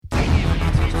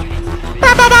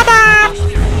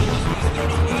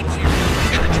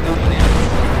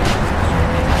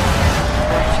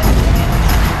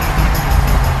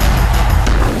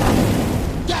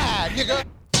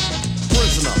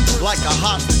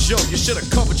Yo, you should have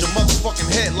covered your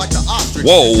motherfucking head like the ostrich.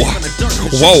 Whoa.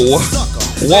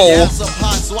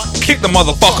 Kick the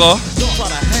motherfucker. Don't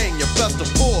try to hang your best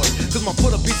boy, cause my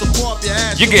foot will be so far up your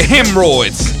ass. You get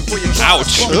hemorrhoids.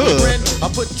 Ouch.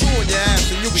 I put 2 on your ass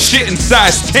and you'll be Shit in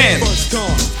size 10.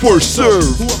 First serve.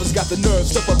 Whoever's got the nerve,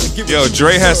 step up and give Yo,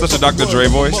 Dre has such a Dr. Dre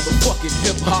voice.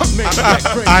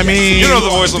 I mean, You know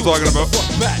the voice I'm talking about.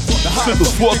 Sit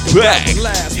the fuck back.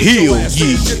 Hell yeah.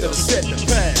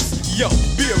 Yo,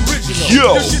 be original.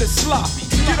 Yo. Your shit is sloppy.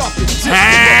 Get off your dick.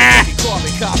 Ah.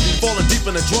 Carbon copy. Falling deep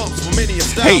in the drums for many a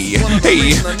style.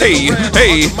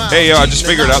 Hey, I just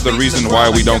figured out the reason why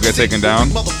we don't get taken down.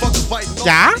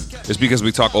 yeah, It's because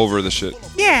we talk over the shit.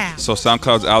 yeah. So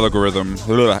SoundCloud's algorithm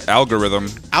Algorithm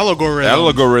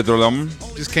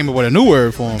just came up with a new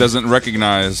word for him. doesn't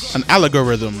recognize, An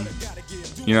algorithm.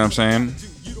 you know what I'm saying?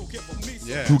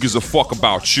 Yeah. Who gives a fuck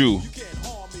about you?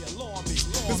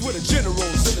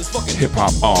 Hip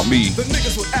hop on me.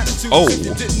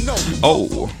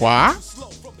 Oh. Why?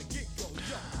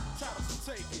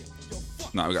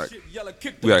 Nah, we gotta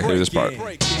hear this part.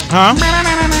 Huh?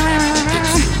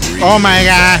 Oh my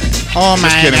god. Oh my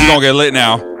Kidding, we god. gonna get lit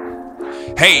now.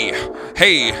 Hey,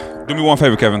 do me one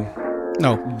favor, Kevin.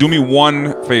 No. Do me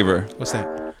one favor. What's that?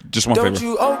 Just one Don't favor.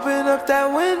 you open up that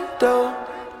window.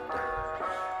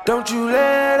 Don't you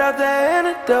let out that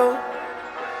antidote.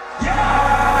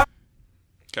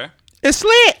 Okay. It's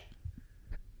lit.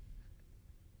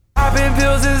 Popping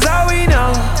pills is all we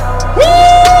know.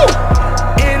 Woo!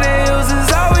 Inhales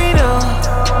is all we know.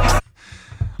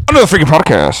 Another freaking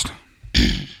podcast.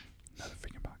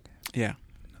 Yeah.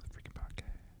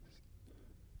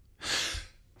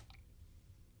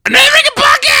 Another freaking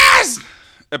podcast.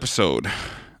 Episode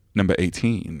number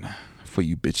 18 for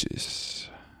you bitches.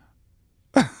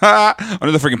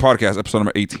 Another freaking podcast. Episode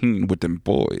number 18 with them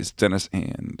boys, Dennis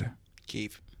and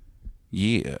Keith.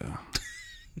 Yeah.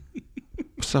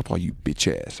 What's up, all you bitch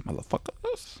ass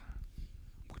motherfuckers?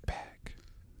 We're back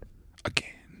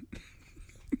again.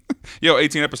 Yo,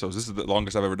 18 episodes. This is the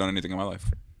longest I've ever done anything in my life.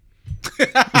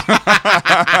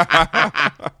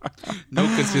 No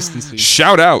consistency.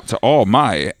 Shout out to all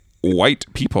my white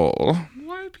people.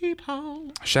 White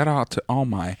people. Shout out to all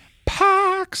my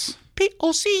POCs.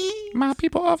 POC. My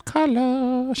people of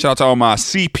color. Shout out to all my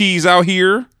CPs out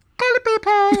here.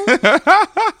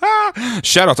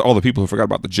 Shout out to all the people who forgot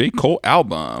about the J. Cole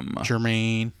album.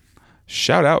 Jermaine.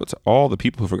 Shout out to all the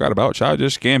people who forgot about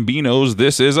Childish Gambino's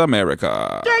This Is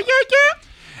America. Yeah.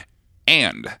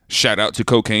 And shout out to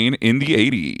cocaine in the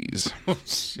 80s. Oh,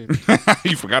 shit.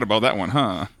 You forgot about that one,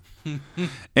 huh?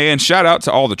 And shout out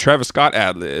to all the Travis Scott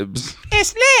ad-libs.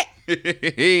 It's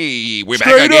lit. Hey, we're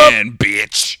Straight back again,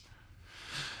 bitch.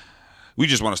 We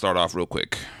just want to start off real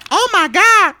quick. Oh my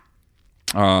god.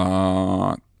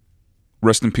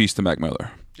 Rest in peace to Mac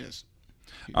Miller. Yes.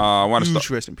 I want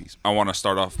to Rest in peace. I want to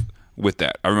start off with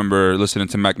that. I remember listening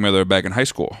to Mac Miller back in high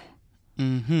school.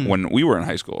 When we were in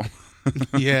high school.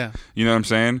 Yeah. You know what I'm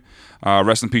saying?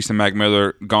 Rest in peace to Mac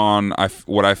Miller. Gone,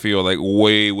 what I feel like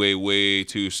way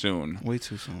too soon. Way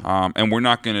too soon. And we're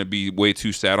not going to be way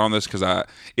too sad on this because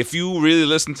if you really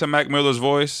listen to Mac Miller's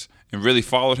voice and really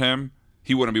followed him,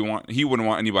 he wouldn't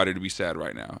want anybody to be sad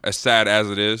right now. As sad as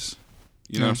it is.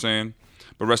 You know what I'm saying?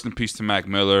 But rest in peace to Mac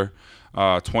Miller.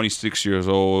 26 years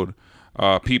old.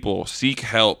 People, seek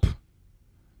help.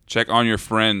 Check on your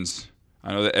friends.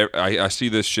 I know that I see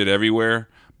this shit everywhere,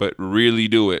 but really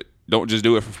do it. Don't just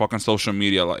do it for fucking social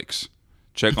media likes.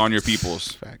 Check on your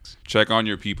peoples. Facts. Check on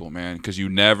your people, man, because you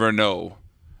never know.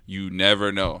 You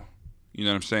never know. You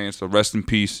know what I'm saying? So rest in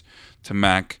peace to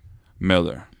Mac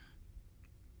Miller.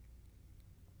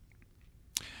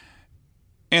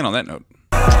 And on that note.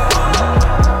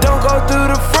 Don't go through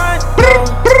the front door.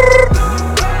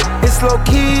 It's low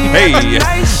key. Hey.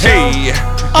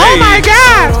 Oh my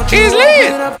god. He's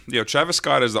lit. Yo, Travis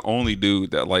Scott is the only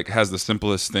dude that like has the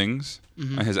simplest things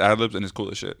and his ad-libs and his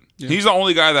coolest shit. Yeah. He's the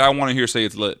only guy that I want to hear say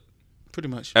it's lit. Pretty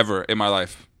much. Ever in my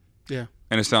life. Yeah.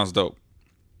 And it sounds dope.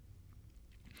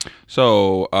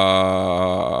 So,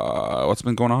 what's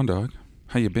been going on, dog?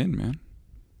 How you been, man?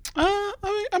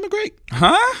 I'm great.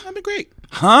 Huh? I'm great.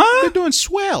 Huh? Been doing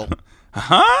swell.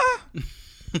 Huh?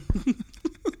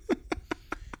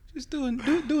 Just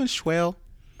doing swell.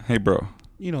 Hey, bro.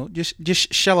 You know,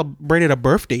 just celebrated a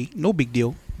birthday. No big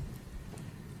deal.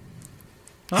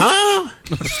 Huh?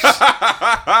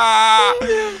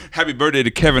 Happy birthday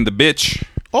to Kevin the bitch.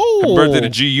 Oh. Happy birthday to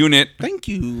G Unit. Thank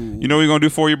you. You know what we're going to do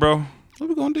for you, bro? What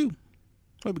we gonna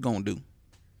do?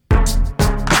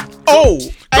 Oh.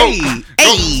 Hey.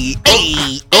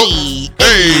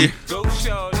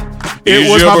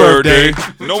 It was my birthday.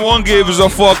 No one gives a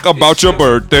fuck about your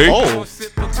birthday. Oh.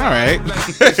 All right.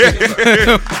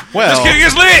 Well, Well,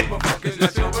 it's lit.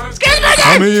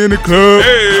 I'm in the club,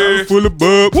 Hey. full of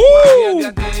bub.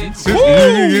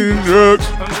 Drugs.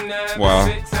 Wow.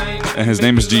 And his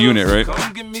name is G Unit, right?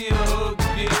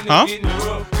 Huh?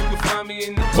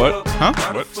 What? Huh?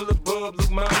 What?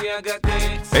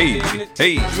 Hey,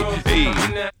 hey,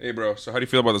 hey. Hey, bro. So how do you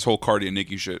feel about this whole Cardi and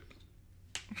Nicki shit?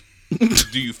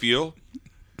 Do you feel?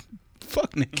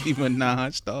 Fuck Nicki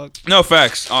Minaj, dog. No,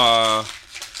 facts.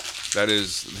 That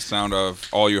is the sound of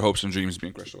all your hopes and dreams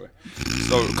being crushed away.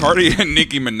 So Cardi and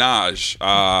Nicki Minaj,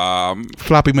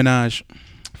 Floppy Minaj.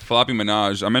 Floppy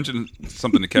Minaj. I mentioned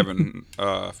something to Kevin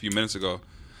a few minutes ago.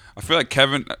 I feel like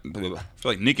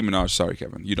Nicki Minaj. Sorry,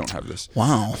 Kevin, you don't have this.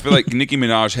 Wow. I feel like Nicki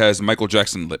Minaj has Michael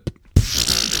Jackson lip.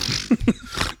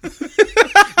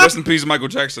 Rest in peace, Michael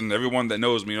Jackson. Everyone that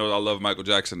knows me knows I love Michael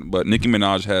Jackson, but Nicki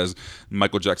Minaj has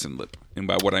Michael Jackson lip. And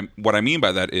by what I mean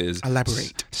by that is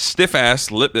Elaborate. stiff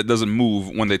ass lip that doesn't move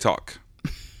when they talk.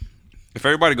 If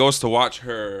everybody goes to watch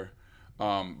her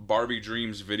Barbie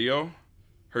Dreams video,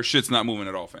 her shit's not moving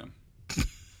at all, fam.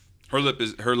 Her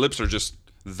lips are just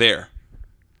there.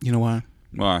 You know why?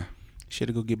 Why? She had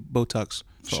to go get Botox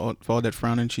for all that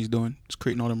frowning she's doing. It's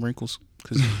creating all them wrinkles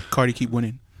because Cardi keep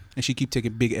winning and she keep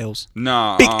taking big L's.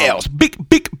 Nah, Big L's. Big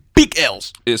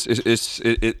L's.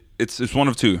 It's one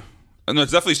of two. No,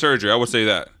 it's definitely surgery. I would say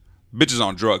that. Bitch is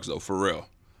on drugs though, for real.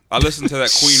 I listened to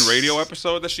that Queen Radio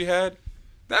episode that she had.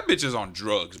 That bitch is on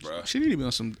drugs, bro. She need to be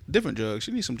on some different drugs.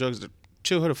 She needs some drugs to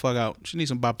chill her the fuck out. She needs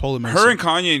some bipolar medicine. Her and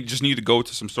Kanye just need to go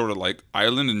to some sort of like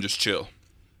island and just chill.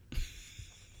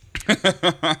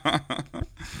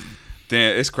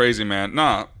 Damn, it's crazy, man.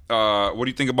 Nah, what do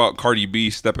you think about Cardi B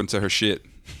stepping to her shit?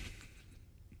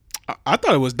 I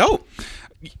thought it was dope.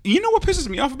 You know what pisses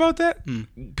me off about that?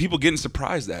 People getting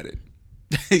surprised at it.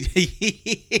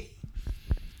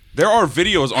 There are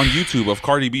videos on YouTube of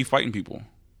Cardi B fighting people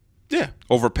Yeah.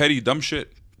 over petty dumb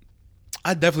shit.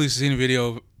 I definitely seen a video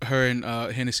of her and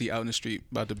Hennessy out in the street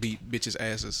about to beat bitches'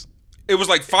 asses. It was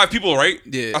like 5 people, right?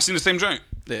 Yeah. I seen the same joint.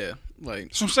 Yeah. Like,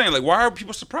 That's what I'm saying. Like, why are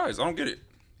people surprised? I don't get it.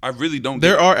 I really don't get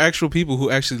there it. are actual people who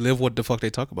actually live what the fuck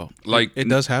they talk about. Like, it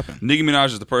does happen. Nicki Minaj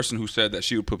is the person who said that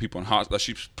she would put people in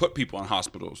she put people in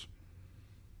hospitals.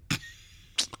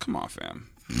 Come on, fam.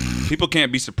 People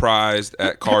can't be surprised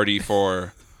at Cardi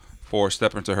for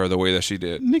stepping to her the way that she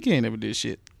did. Nicki ain't never did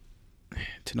shit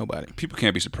to nobody. People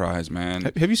can't be surprised,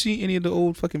 man. Have you seen any of the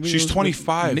old fucking videos? She's with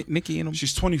 25. Nicki and them.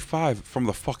 She's 25 from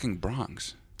the fucking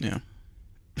Bronx. Yeah.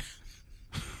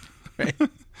 Right.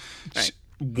 Right.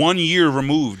 1 year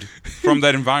removed from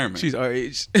that environment. She's our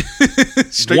age.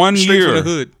 1 straight year from the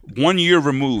hood. 1 year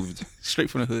removed Straight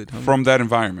from the hood. Homie. from that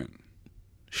environment.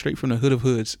 Straight from the hood of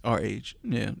hoods. Our age.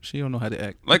 Yeah. She don't know how to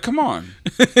act. Like, come on.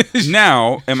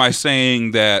 Now, am I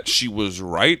saying that she was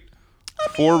right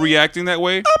for reacting that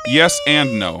way? Yes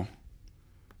and no.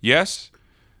 Yes.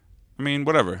 I mean,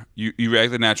 whatever. You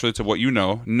reacted naturally to what you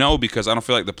know. No, because I don't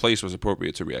feel like the place was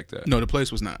appropriate to react that. No, the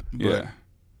place was not. But Yeah.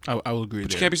 I will agree.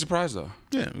 But you there. can't be surprised though.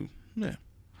 Yeah. Yeah.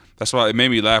 That's why it made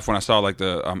me laugh when I saw like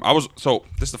the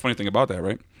this is the funny thing about that,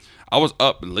 right? I was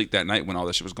up late that night when all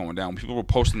that shit was going down. People were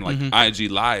posting like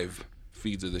IG live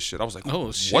feeds of this shit. I was like, Oh,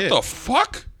 what shit. the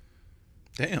fuck?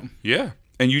 Damn. Yeah.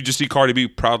 And you just see Cardi B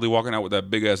proudly walking out with that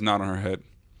big ass knot on her head.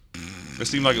 It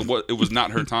seemed like it was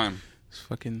not her time. It's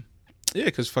fucking. Yeah,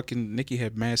 because fucking Nicki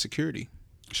had mad security.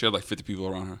 She had like 50 people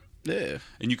around her. Yeah.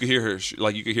 And you could hear her,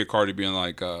 you could hear Cardi being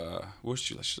like, what's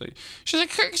she like? She's like,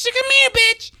 come here,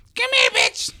 bitch. Come here,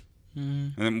 bitch.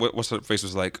 And then what's her face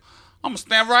was like, I'm going to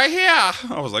stand right here.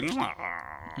 I was like,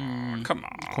 come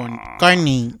on.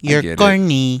 Corny. get You're it.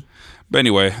 corny. But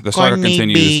anyway, the saga Corny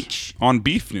continues. bitch. On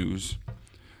Beef News,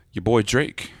 your boy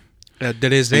Drake That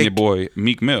is and your boy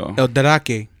Meek Mill. El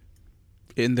Darake.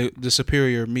 In the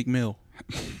superior Meek Mill.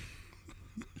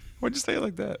 Why'd you say it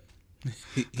like that?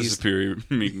 The He's superior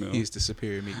Meek Mill. the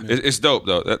superior Meek Mill. It's dope,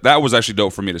 though. That was actually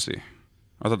dope for me to see.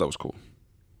 I thought that was cool.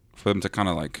 For them to kind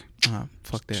of like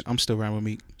Fuck that. I'm still around with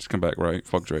Meek. just come back, right?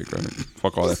 Fuck Drake, right?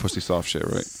 Fuck all that pussy soft shit,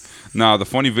 right? Nah, the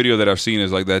funny video that I've seen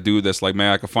is like that dude that's like,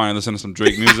 man, I can finally listen to some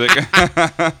Drake music.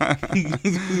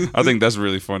 I think that's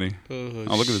really funny. Oh,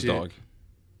 look at this shit. dog.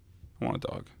 I want a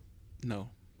dog. No.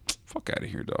 Fuck out of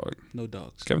here, dog. No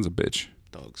dogs. Kevin's a bitch.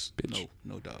 Dogs. Bitch.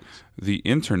 No dogs. The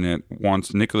internet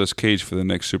wants Nicolas Cage for the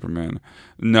next Superman.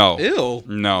 No. Ew.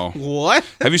 No. What?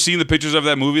 Have you seen the pictures of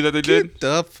that movie that they did? Get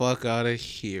the fuck out of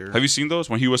here. Have you seen those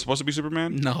when he was supposed to be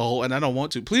Superman? No, and I don't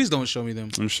want to. Please don't show me them.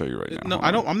 Let me show you right now. No, Hold I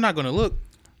on. don't. I'm not gonna look.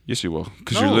 Yes, you will,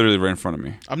 because No. you're literally right in front of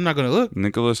me. I'm not gonna look.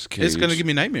 Nicolas Cage. It's gonna give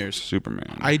me nightmares.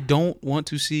 Superman. I don't want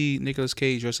to see Nicolas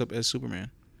Cage dress up as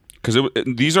Superman. Because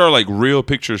these are like real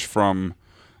pictures from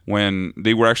when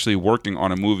they were actually working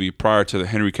on a movie prior to the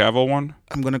Henry Cavill one.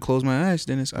 I'm gonna close my eyes,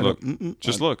 Dennis. Look,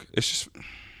 look. It's just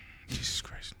Jesus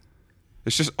Christ.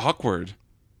 It's just awkward.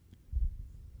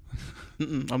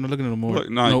 I'm not looking at no more. Look,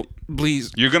 no, nope,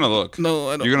 please. You're gonna look. No,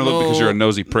 I don't. You're gonna look because you're a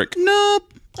nosy prick.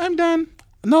 Nope, I'm done.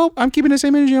 Nope, I'm keeping the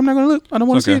same energy. I'm not gonna look. I don't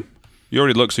want to see it. You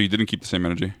already looked, so you didn't keep the same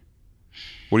energy.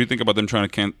 What do you think about them trying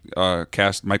to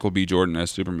cast Michael B. Jordan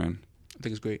as Superman? I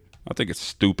think it's great. I think it's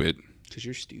stupid. Because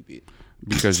you're stupid.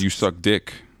 Because you suck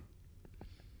dick.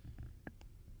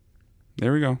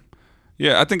 There we go.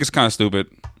 Yeah, I think it's kind of stupid.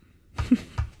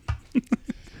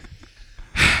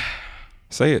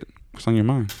 Say it. What's on your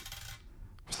mind?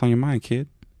 What's on your mind, kid?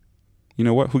 You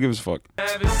know what? Who gives a fuck?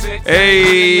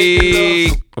 Hey!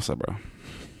 What's up, bro?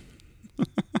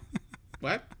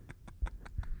 What?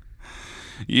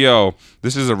 Yo,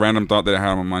 this is a random thought that I had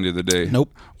on my mind the other day.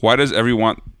 Nope. Why does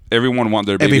everyone want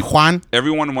their baby? Juan?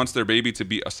 Everyone wants their baby to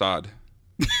be Assad.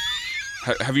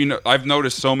 Have you? I've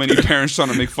noticed so many parents trying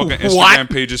to make fucking Instagram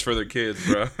pages for their kids,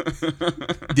 bro.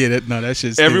 Yeah, that's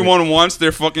just everyone wants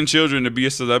their fucking children to be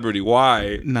a celebrity.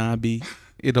 Why? Nah, B.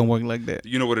 It don't work like that.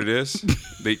 You know what it is?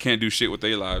 They can't do shit with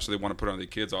their lives, so they want to put it on their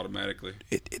kids automatically.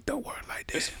 It don't work like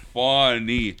that. It's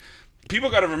funny. People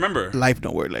got to remember. Life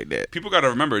don't work like that. People got to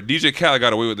remember. DJ Khaled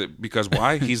got away with it because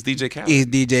why? He's DJ Khaled. He's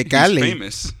DJ Khaled. He's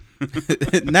famous.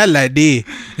 Not like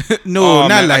that. No,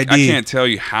 not like that. I can't tell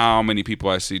you how many people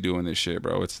I see doing this shit,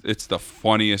 bro. It's the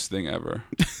funniest thing ever.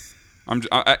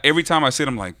 Every time I see it,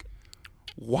 I'm like,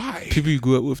 why? People you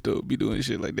grew up with though be doing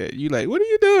shit like that. You like, what are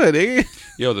you doing, nigga?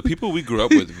 Yo, the people we grew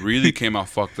up with really came out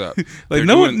fucked up. Like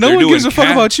no one gives a fuck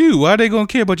about you. Why are they gonna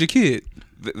care about your kid?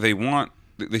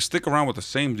 They stick around with the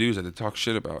same dudes that they talk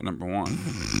shit about. Number one.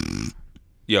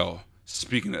 Yo,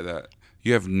 speaking of that.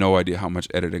 You have no idea how much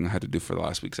editing I had to do for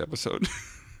last week's episode.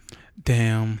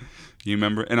 Damn. You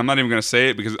remember? And I'm not even going to say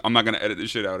it because I'm not going to edit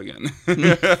this shit out again. Bro,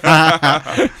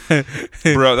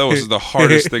 that was the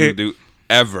hardest thing to do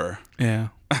ever. Yeah.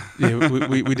 Yeah,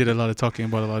 we did a lot of talking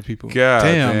about a lot of people. God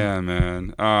damn,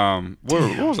 man.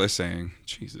 What was I saying?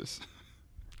 Jesus.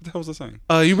 What the hell was I saying?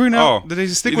 You bring out that they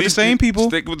stick with the same people.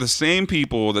 Stick with the same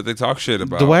people that they talk shit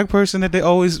about. The whack person that they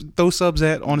always throw subs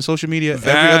at on social media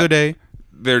every other day.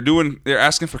 They're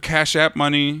asking for Cash App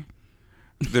money.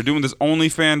 They're doing this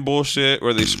OnlyFans bullshit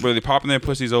where they popping their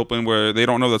pussies open where they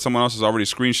don't know that someone else is already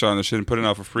screenshotting the shit and putting it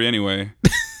out for free anyway.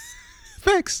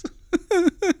 Facts.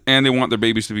 And they want their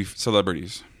babies to be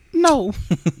celebrities. No.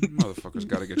 Motherfuckers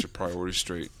got to get your priorities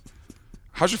straight.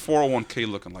 How's your 401k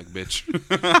looking like, bitch?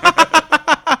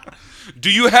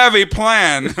 Do you have a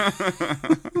plan?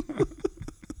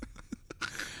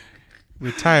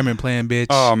 Retirement plan, bitch.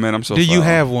 Oh man, I'm so. Do you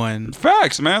have one?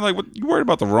 Facts, man. Like, what you worried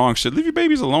about the wrong shit? Leave your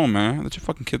babies alone, man. Let your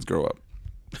fucking kids grow up.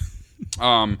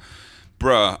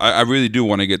 Bruh, I really do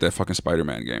want to get that fucking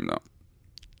Spider-Man game though.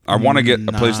 I want to get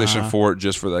a PlayStation 4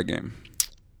 just for that game.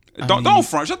 Don't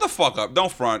front. Shut the fuck up.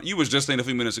 Don't front. You was just saying a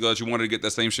few minutes ago that you wanted to get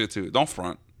that same shit too. Don't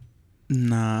front.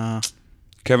 Nah.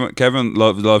 Kevin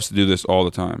loves to do this all the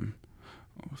time.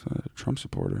 What's that? A Trump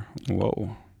supporter.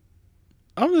 Whoa.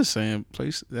 I'm just saying,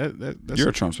 that's you're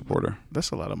a Trump supporter.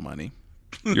 That's a lot of money.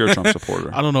 You're a Trump supporter.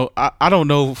 I don't know. I don't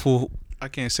know I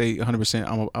can't say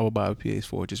 100%. I will buy a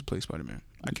PS4 just to play Spider-Man.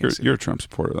 You're a Trump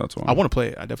supporter. That's why I want to play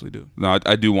it. I definitely do. No,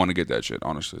 I do want to get that shit.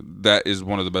 Honestly, that is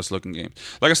one of the best looking games.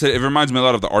 Like I said, it reminds me a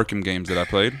lot of the Arkham games that I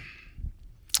played.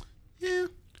 Yeah.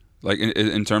 Like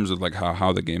in terms of like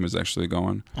how the game is actually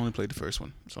going. I only played the first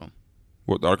one. So.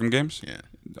 What, the Arkham games? Yeah.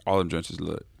 All them joints is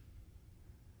lit.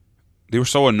 They were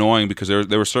so annoying because there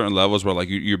were certain levels where like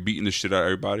you're beating the shit out of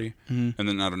everybody, and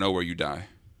then out of nowhere you die.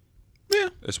 Yeah,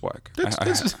 it's whack. That's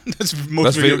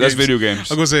video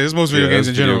games. I'm gonna say it's most video games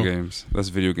in general. That's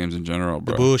video games in general,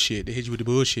 bro. The bullshit. They hit you with the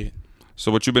bullshit.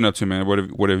 So what you been up to, man?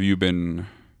 What have you been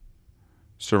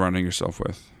surrounding yourself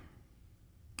with?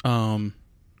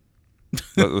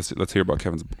 Let's hear about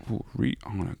Kevin's. Oh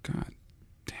my god,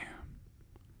 damn.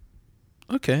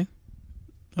 Okay,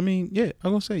 I mean, yeah,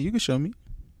 I'm gonna say you can show me.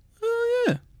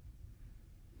 Yeah.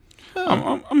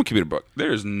 I'm gonna keep it a buck.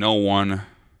 There is no one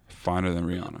finer than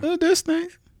Rihanna. That's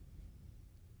nice.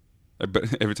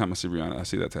 But every time I see Rihanna, I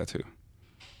see that tattoo.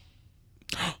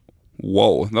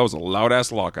 Whoa, that was a loud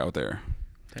ass lock out there.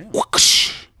 Damn.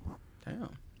 Damn.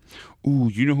 Ooh,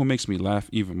 you know who makes me laugh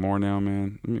even more now,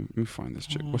 man? Let me find this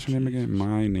chick. What's her name again?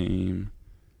 My name's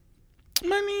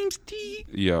T.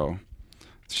 Yo,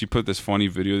 she put this funny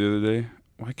video the other day.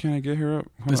 Why can't I get her up?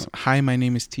 Hi, my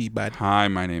name is T, bud. Hi,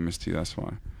 my name is T. That's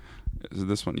why. Is it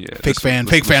this one? Yeah. Fake fan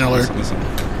alert. Listen.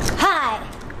 Hi,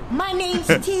 my name's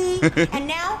T, and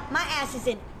now my ass is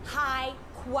in high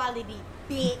quality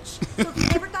bitch. So if you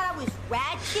ever thought I was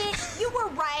ratchet, you were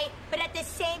right, but at the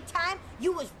same time,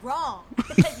 you was wrong.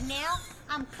 Because now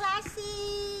I'm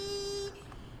classy.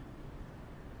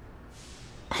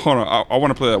 Hold on, I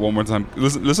want to play that one more time.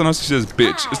 Listen how she says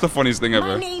bitch. Hi, It's the funniest thing My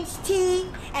ever. name's T,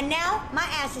 and now my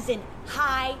ass is in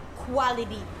high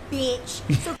quality, bitch.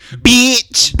 So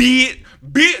Bitch.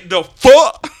 Beat the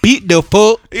fuck. Beat the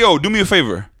fuck. Yo, do me a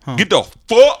favor. Get the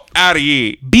fuck out of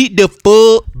here. Beat the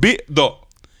fuck. Beat the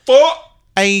fuck.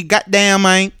 Hey, goddamn,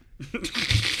 man.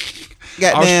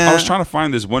 Goddamn. I was trying to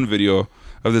find this one video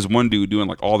of this one dude doing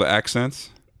like all the accents.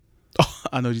 Oh,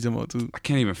 I know what you're talking about too. I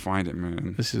can't even find it,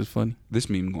 man. This is funny. This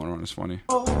meme going around is funny.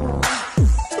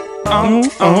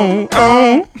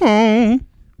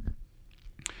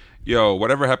 Yo,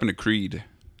 whatever happened to Creed?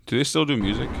 Do they still do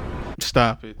music?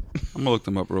 Stop it. I'm gonna look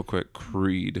them up real quick.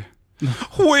 Creed.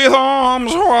 With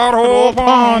arms wide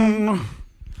open.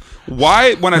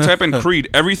 Why, when I type in Creed,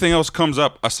 everything else comes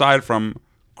up aside from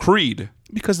Creed?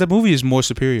 Because the movie is more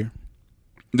superior.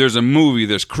 There's a movie.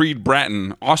 There's Creed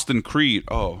Bratton, Austin Creed.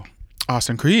 Oh,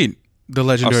 Austin Creed, the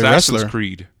legendary Assassin's wrestler.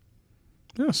 Creed.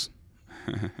 Yes.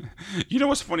 You know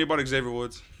what's funny about Xavier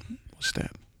Woods? What's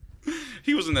that?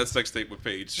 He was in that sex tape with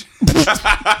Paige.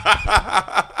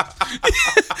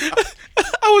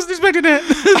 I wasn't expecting that.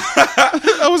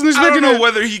 I wasn't I expecting don't know that.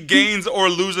 whether he gains or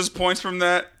loses points from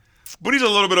that, but he's a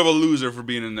little bit of a loser for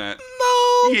being in that.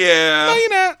 No. Yeah. No, you're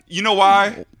not. You know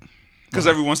why? Because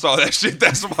everyone saw that shit.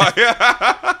 That's why.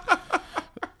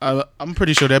 I'm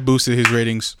pretty sure that boosted his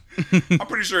ratings. I'm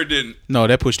pretty sure it didn't. No,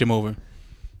 that pushed him over.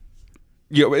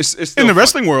 Yeah, it's still In the fun.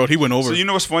 wrestling world, he went over. So you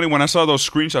know what's funny? When I saw those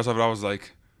screenshots of it, I was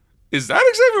like, "Is that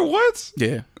Xavier Woods?"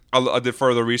 yeah. I did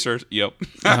further research. Yep.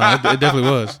 It definitely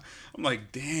was. I'm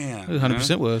like, damn. It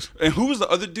 100% was. And who was the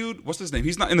other dude? What's his name?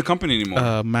 He's not in the company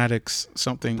anymore. Maddox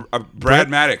something. Brad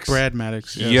Maddox. Brad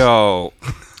Maddox. Yes. Yo.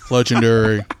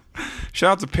 Legendary.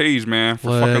 Shout out to Paige, man,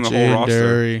 for fucking the whole roster.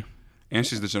 Legendary. And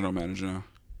she's the general manager now.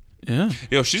 Yeah.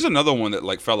 Yo, she's another one that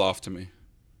like fell off to me.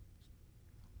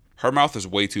 Her mouth is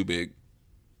way too big.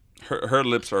 Her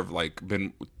lips have like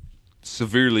been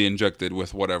severely injected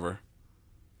with whatever.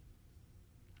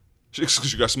 She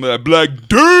got some of that black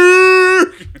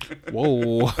dick.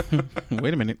 Whoa.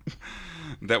 Wait a minute.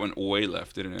 That went way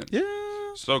left, didn't it?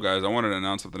 Yeah. So, guys, I wanted to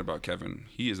announce something about Kevin.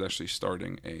 He is actually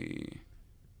starting a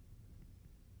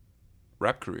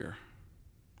rap career.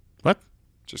 What?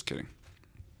 Just kidding.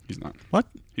 He's not. What?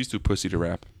 He's too pussy to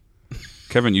rap.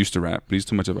 Kevin used to rap, but he's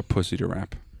too much of a pussy to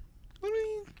rap. Let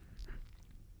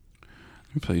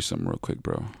me play you something real quick,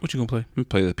 bro. What you gonna play? Let me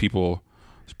play it's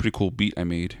a pretty cool beat I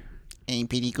made. Ain't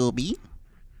pretty cool beat.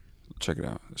 Check it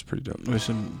out. It's pretty dope. There's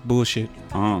some bullshit.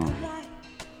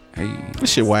 Hey.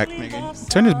 This shit whack, nigga.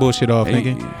 Turn this bullshit off, Hey.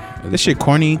 nigga. This shit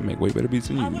corny. I make way better beats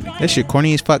than you. That shit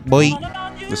corny as fuck, boy.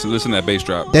 Listen to that bass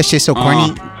drop. That shit so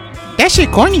corny. That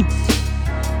shit corny.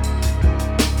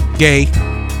 Gay.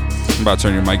 I'm about to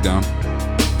turn your mic down.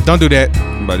 Don't do that.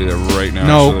 I'm about to do that right now.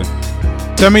 No.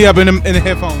 Actually. Turn me up in the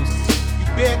headphones.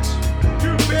 You bitch.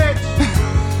 You bitch.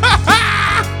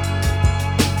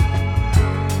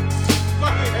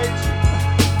 Fucking hate you.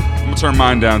 I'm gonna turn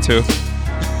mine down too.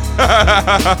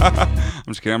 I'm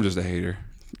just kidding. I'm just a hater.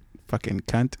 Fucking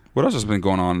cunt. What else has been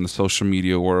going on in the social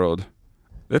media world?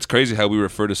 It's crazy how we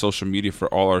refer to social media for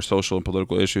all our social and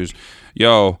political issues.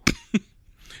 Yo,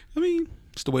 I mean,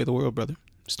 it's the way of the world, brother.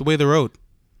 It's the way of the road.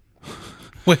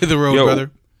 Way of the road, Yo,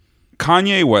 brother.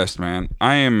 Kanye West, man.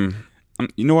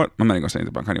 You know what? I'm not even gonna say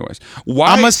anything about Kanye West. Why?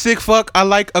 I'm a sick fuck. I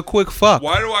like a quick fuck.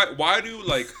 Why do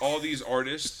like all these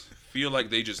artists feel like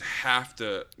they just have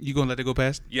to? You gonna let it go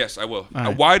past? Yes, I will. All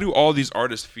right. Why do all these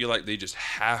artists feel like they just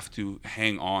have to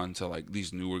hang on to like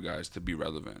these newer guys to be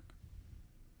relevant?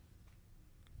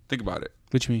 Think about it.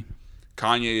 What you mean?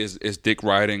 Kanye is dick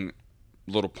riding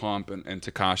Lil Pump and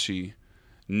Tekashi.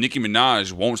 Nicki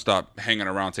Minaj won't stop hanging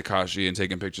around Tekashi and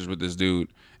taking pictures with this dude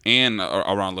and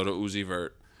around Lil Uzi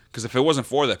Vert. Because if it wasn't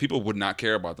for that, people would not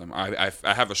care about them. I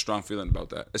have a strong feeling about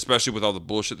that, especially with all the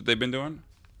bullshit that they've been doing.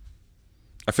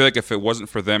 I feel like if it wasn't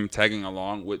for them tagging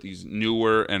along with these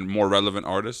newer and more relevant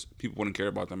artists, people wouldn't care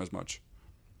about them as much.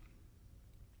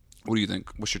 What do you think?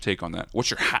 What's your take on that?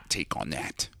 What's your hot take on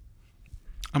that?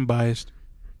 I'm biased.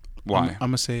 Why?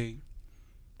 I'm gonna say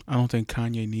I don't think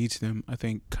Kanye needs them. I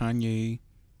think Kanye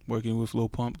working with Lil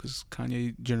Pump because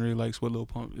Kanye generally likes what Lil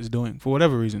Pump is doing for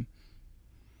whatever reason.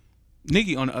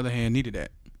 Nicki, on the other hand, needed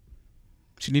that.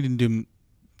 She needed them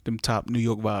top New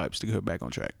York vibes to get her back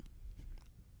on track.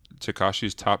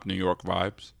 Tekashi's top New York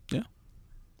vibes? Yeah.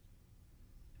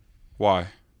 Why?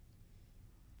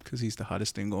 Because he's the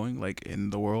hottest thing going, like,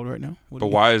 in the world right now. But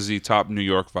why is he top New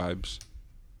York vibes?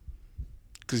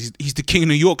 Because he's the king of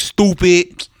New York,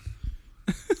 stupid.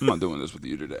 I'm not doing this with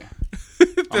you today.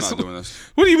 I'm not doing this.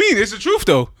 What do you mean? It's the truth,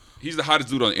 though. He's the hottest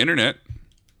dude on the internet.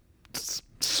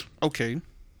 Okay.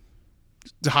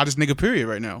 The hottest nigga, period,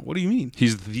 right now. What do you mean?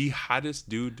 He's the hottest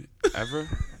dude ever.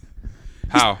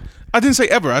 How? I didn't say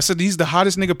ever. I said he's the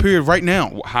hottest nigga, period, right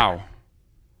now. How?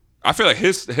 I feel like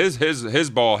his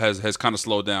ball has kind of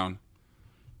slowed down.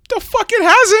 The fuck it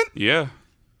hasn't. Yeah.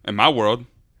 In my world.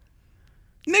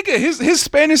 Nigga, his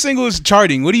Spanish single is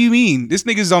charting. What do you mean? This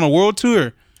nigga's on a world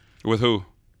tour. With who?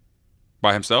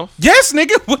 By himself? Yes,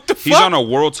 nigga. What the fuck? He's on a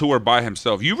world tour by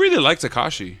himself. You really like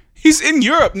Tekashi. He's in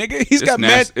Europe, nigga. He's got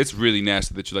mad. It's really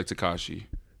nasty that you like Tekashi.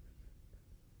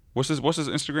 What's his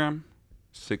Instagram?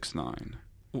 6ix9ine.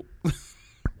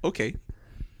 Okay.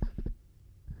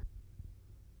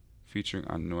 Featuring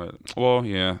Anuel. Well,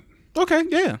 yeah. Okay,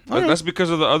 yeah. That's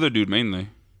because of the other dude mainly.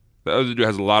 The other dude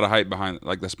has a lot of hype behind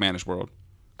like the Spanish world.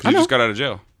 Because he know. just got out of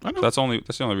jail. I know. That's the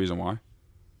only reason why.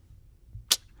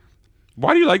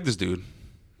 Why do you like this dude?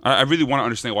 I really want to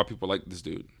understand why people like this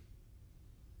dude.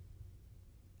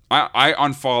 I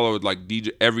unfollowed like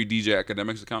every DJ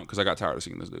Academics account because I got tired of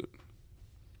seeing this dude.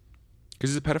 Because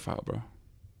he's a pedophile, bro.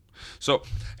 So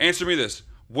answer me this: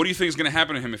 what do you think is going to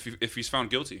happen to him if he's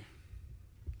found guilty?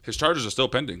 His charges are still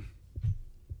pending.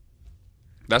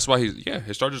 That's why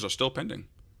his charges are still pending.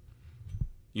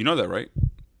 You know that, right?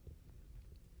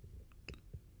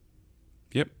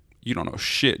 Yep. You don't know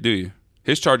shit, do you?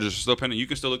 His charges are still pending. You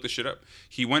can still look this shit up.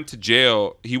 He went to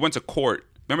jail. He went to court.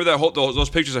 Remember those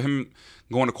pictures of him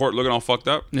going to court looking all fucked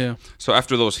up? Yeah. So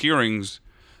after those hearings,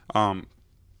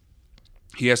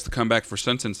 he has to come back for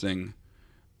sentencing,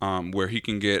 where he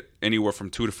can get anywhere from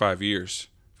 2 to 5 years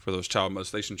for those child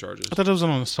molestation charges. I thought it was on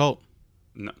an assault.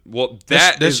 No, well,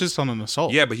 That's just on an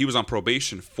assault. Yeah, but he was on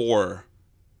probation for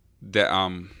that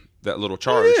little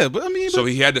charge. Yeah, but I mean, so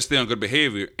he had to stay on good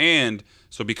behavior, and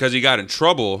so because he got in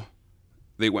trouble,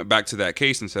 they went back to that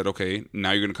case and said, okay,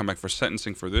 now you're going to come back for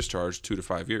sentencing for this charge, 2 to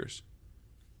 5 years.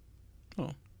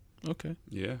 Oh, okay.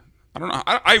 Yeah. I don't know.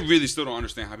 I really still don't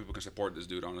understand how people can support this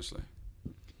dude, honestly.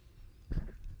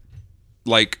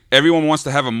 Like, everyone wants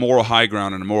to have a moral high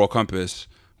ground and a moral compass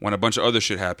when a bunch of other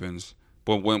shit happens.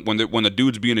 But when the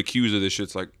dude's being accused of this shit,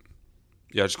 it's like,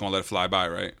 yeah, just going to let it fly by,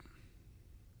 right?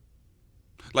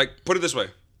 Like, put it this way.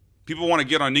 People want to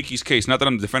get on Nicki's case. Not that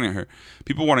I'm defending her.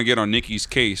 People want to get on Nicki's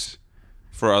case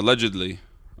for allegedly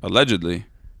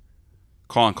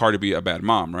calling Cardi B a bad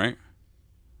mom, right?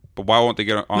 But why won't they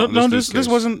get on this this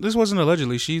wasn't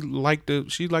allegedly. She liked the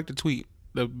tweet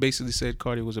that basically said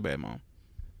Cardi was a bad mom.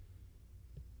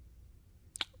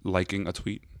 Liking a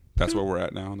tweet. That's where we're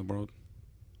at now in the world.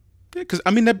 Yeah, because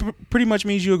I mean that pretty much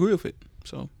means you agree with it.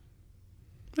 So,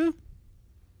 yeah.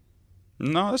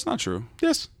 No, that's not true.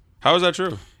 Yes. How is that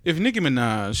true? If Nicki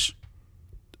Minaj,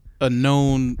 a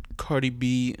known Cardi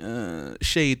B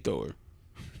shade thrower,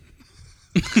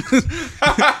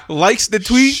 likes the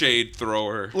tweet, Shade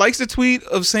thrower. likes the tweet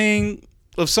of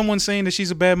someone saying that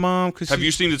she's a bad mom. Have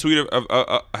you seen the tweet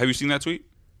have you seen that tweet?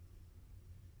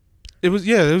 It was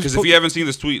Because if you haven't seen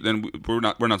this tweet, then we're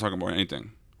not talking about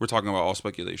anything. We're talking about all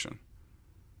speculation.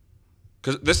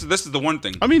 Because this is the one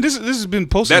thing. I mean, this has been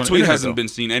posted. That on tweet the internet, hasn't though. been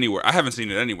seen anywhere. I haven't seen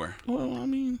it anywhere. Well, I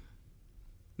mean,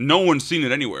 No one's seen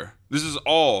it anywhere. This is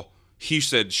all he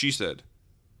said, she said.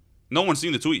 No one's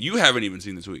seen the tweet. You haven't even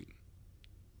seen the tweet.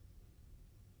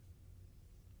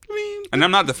 And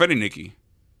I'm not defending Nicki.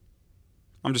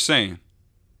 I'm just saying.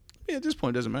 Yeah, at this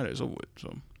point, it doesn't matter. It's over with.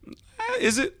 So,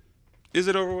 Is it? Is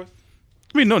it over with?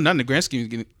 I mean, no, not in the grand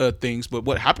scheme of things, but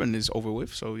what happened is over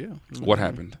with. So, yeah. What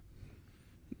happened?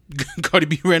 Cardi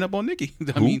B ran up on Nicki.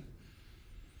 I mean,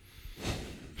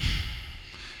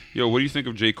 Yo, what do you think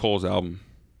of J. Cole's album?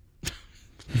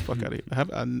 fuck out of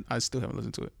here. I still haven't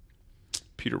listened to it.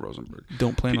 Peter Rosenberg.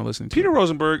 Don't plan on listening to Peter it.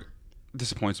 Rosenberg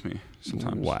disappoints me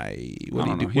sometimes. Why? I What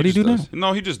do don't you know. do? What do you do now? does.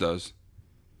 No, he just does.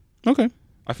 Okay.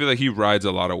 I feel like he rides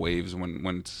a lot of waves when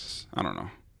it's, I don't know.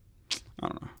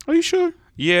 Are you sure?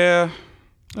 Yeah.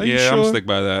 Are you I'm gonna sure? stick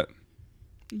by that.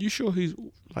 You sure he's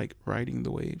like riding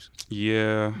the waves?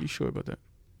 Yeah. You sure about that?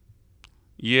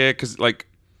 Yeah, because like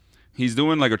he's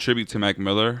doing like a tribute to Mac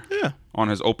Miller Yeah. on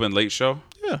his Open Late Show.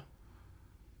 Yeah.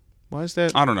 Why is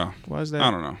that? I don't know. Why is that?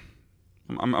 I don't know.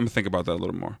 I'm gonna think about that a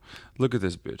little more. Look at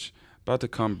this bitch. About to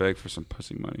come beg for some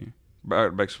pussy money.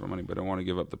 Begs for money, but I want to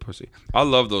give up the pussy. I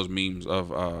love those memes of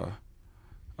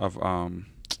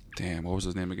damn, what was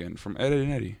his name again? From Ed, Edd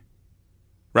n Eddy.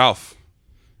 Ralph.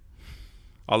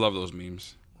 I love those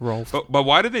memes. Rolf. But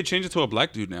why did they change it to a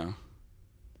black dude now?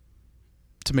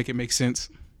 To make it make sense.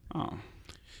 Oh.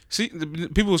 See,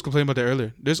 people was complaining about that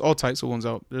earlier. There's all types of ones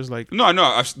out. There's like No, I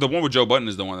know. The one with Joe Budden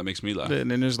is the one that makes me laugh.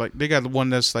 and then there's like they got the one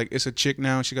that's like it's a chick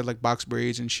now. And she got like box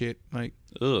braids and shit. Like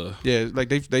Ugh. yeah, like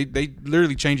they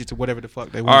literally change it to whatever the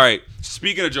fuck they want. All right.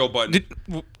 Speaking of Joe Budden, Have you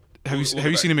We'll have you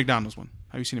go seen the McDonald's one?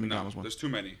 Have you seen the no, McDonald's one? there's too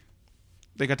many.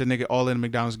 They got the nigga all in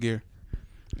McDonald's gear,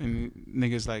 and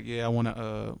niggas like, yeah, I want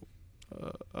a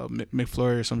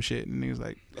McFlurry or some shit, and niggas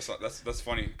like, That's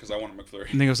funny because I want a McFlurry.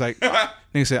 niggas like,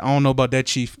 nigga said, I don't know about that,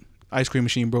 chief. Ice cream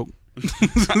machine broke.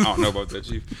 I don't know about that,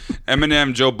 Chief.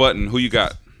 Eminem, Joe Budden. Who you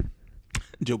got?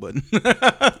 Joe Budden,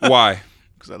 Why?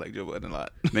 because I like Joe Budden a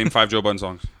lot. Name 5 Joe Budden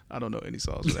songs. I don't know any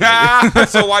songs. For that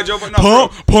So why Joe Budden? No,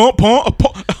 pump,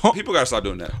 bro. People gotta stop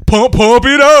doing that. pump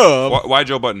it up. Why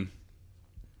Joe Budden?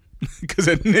 Because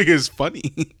that nigga is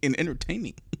funny and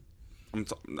entertaining.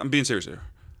 I'm being serious here.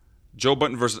 Joe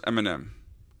Budden versus Eminem.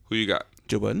 Who you got?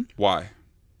 Joe Budden, Why?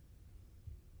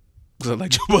 because I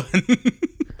like Joe Budden.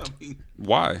 I mean,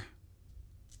 Why?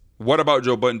 What about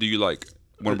Joe Budden do you like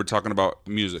when we're talking about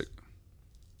music?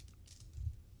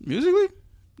 musically,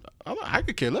 I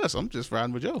could care less. I'm just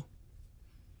riding with Joe.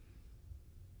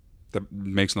 That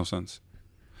makes no sense.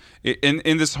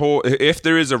 In this whole, if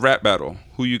there is a rap battle,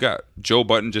 who you got? Joe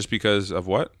Budden just because of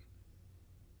what?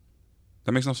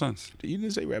 That makes no sense. You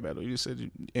didn't say rap battle. You just said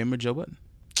Eminem, Joe Budden.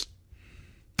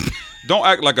 Don't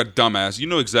act like a dumbass. You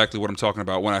know exactly what I'm talking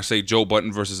about when I say Joe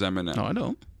Budden versus Eminem. No, I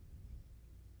don't.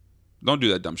 Don't do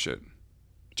that dumb shit.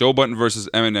 Joe Budden versus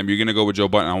Eminem. You're gonna go with Joe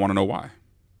Budden. I want to know why.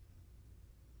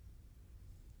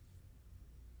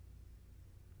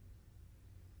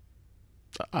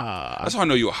 That's how I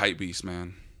know you're a hype beast,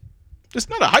 man. It's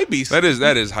not a hype beast. That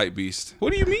is hype beast.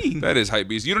 What do you mean? That is hype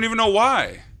beast. You don't even know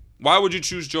why. Why would you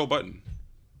choose Joe Budden?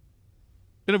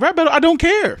 In a rap battle, I don't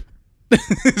care.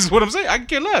 This is what I'm saying. I can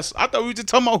care less. I thought we were just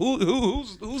talking about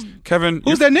who's Kevin,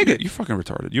 Who's that nigga? You fucking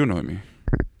retarded. You annoy me.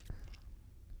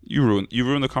 You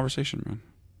ruined the conversation, man.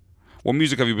 What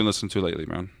music have you been listening to lately,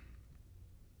 man?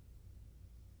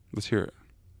 Let's hear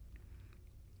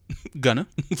it. Gunna.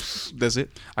 That's it.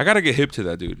 I gotta get hip to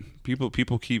that, dude. People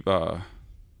keep and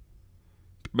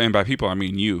by people I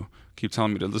mean you keep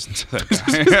telling me to listen to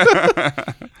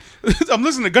that guy. I'm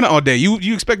listening to Gunna all day.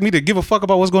 You expect me to give a fuck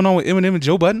about what's going on with Eminem and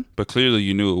Joe Budden? But clearly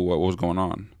you knew what was going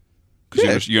on.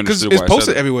 Yeah, You understood it's why I posted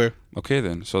said it. everywhere. Okay,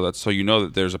 then. So you know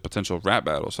that there's a potential rap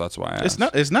battle. So that's why I asked.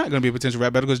 It's not going to be a potential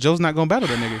rap battle because Joe's not going to battle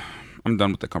that nigga. I'm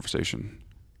done with that conversation.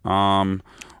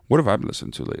 What have I been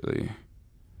listening to lately?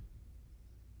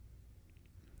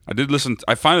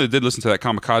 I finally did listen to that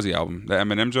Kamikaze album, that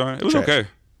Eminem joint. It was Trash. okay.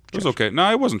 It was okay. No,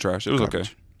 it wasn't trash. It was okay.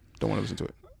 Garbage. Don't want to listen to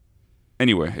it.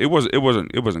 Anyway, it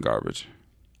wasn't garbage.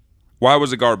 Why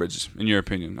was it garbage in your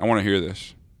opinion? I want to hear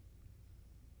this.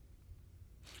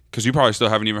 Because you probably still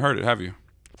haven't even heard it, have you?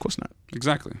 Of course not.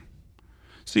 Exactly.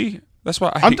 See, that's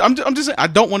why I'm just saying I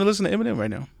don't want to listen to Eminem right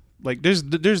now. Like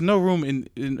there's no room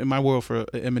in my world for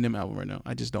an Eminem album right now.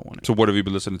 I just don't want it. So what have you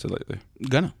been listening to lately?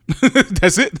 Gunna.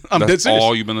 That's it. I'm dead That's serious.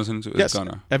 all you've been listening to is Yes.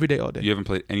 Gunna. Every day, all day. You haven't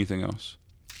played anything else.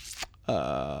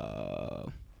 Uh,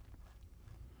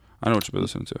 I know what you've been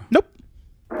listening to. nope.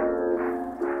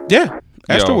 Yeah.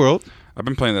 Astro Yo. World. I've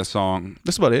been playing that song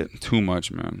That's about it. too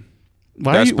much, man.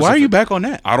 Why That are you specific- back on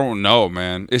that? I don't know,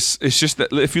 man. It's just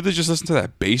that if you just listen to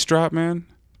that bass drop, man.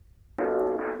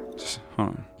 Just, hold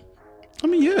on. I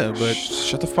mean, yeah, but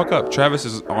Shut the fuck up. Travis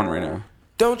is on right now.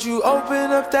 Don't you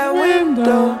open up that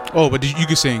window. oh, but you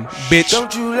can sing, bitch.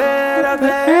 Don't you let out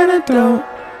the antidote.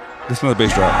 Listen to the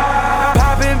bass drop.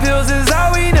 Popping pills is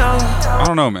all we know. I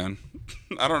don't know, man.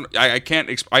 I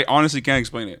can't. I honestly can't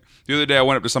explain it. The other day, I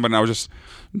went up to somebody and I was just,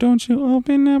 "Don't you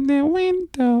open up that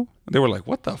window?" They were like,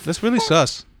 "What the?" That's really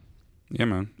sus. Yeah,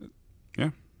 man. Yeah,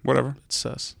 whatever. It's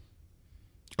sus.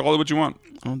 Call it what you want.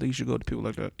 I don't think you should go to people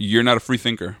like that. You're not a free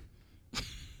thinker.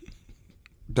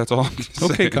 That's all. I'm just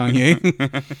Okay, saying.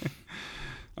 Kanye.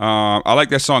 I like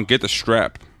that song "Get the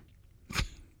Strap"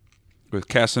 with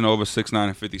Casanova, 6ix9ine,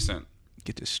 and 50 Cent,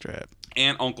 Get this strap.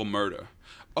 and Uncle Murda.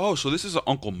 Oh, so this is an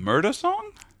Uncle Murda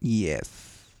song?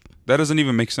 Yes. That doesn't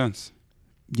even make sense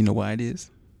You know why it is?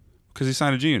 because he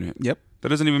signed a G Unit. Yep. That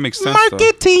doesn't even make sense.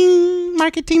 Marketing.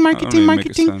 That don't even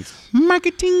make sense.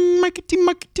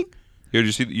 Marketing. Yo,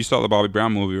 you saw the Bobby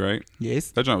Brown movie, right?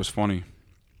 Yes. That joint was funny.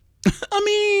 I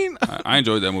mean, I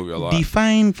enjoyed that movie a lot.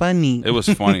 define funny. It was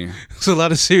funny. There's a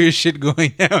lot of serious shit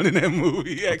going down in that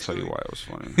movie. I'll tell Actually, you why it was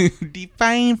funny.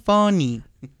 define funny.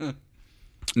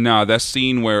 Nah, that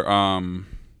scene where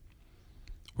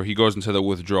he goes into the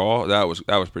withdrawal, that was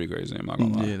pretty crazy. I'm not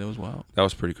gonna lie. Yeah, that was wild. That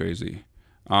was pretty crazy.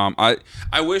 I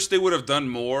wish they would have done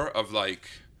more of like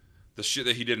the shit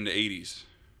that he did in the 80s.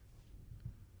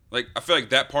 Like I feel like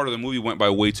that part of the movie went by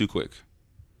way too quick.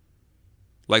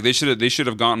 Like they should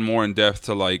have gotten more in depth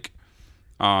to like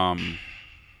when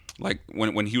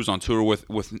he was on tour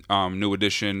with New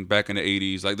Edition back in the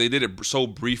 80s. Like they did it so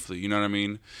briefly, you know what I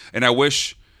mean? And I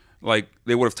wish like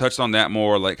they would have touched on that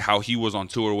more, like how he was on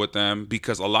tour with them,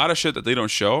 because a lot of shit that they don't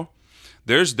show.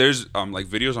 There's like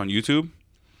videos on YouTube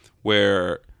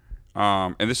where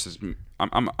and this is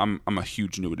I'm a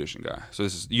huge New Edition guy. So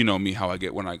this is, you know me, how I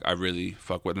get when I really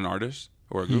fuck with an artist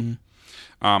or a group.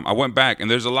 I went back and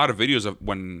there's a lot of videos of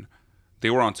when they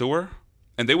were on tour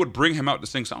and they would bring him out to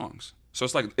sing songs. So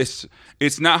it's like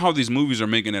it's not how these movies are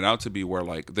making it out to be, where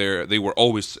like they were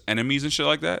always enemies and shit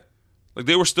like that. Like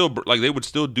they were still like they would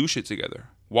still do shit together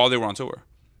while they were on tour.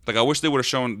 Like I wish they would have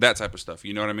shown that type of stuff.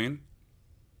 You know what I mean?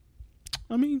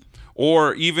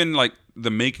 Or even like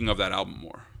the making of that album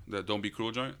more. The Don't Be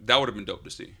Cruel joint. That would have been dope to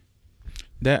see.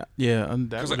 That that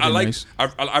Because would like, nice.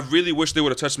 I really wish they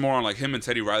would have touched more on like him and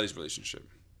Teddy Riley's relationship.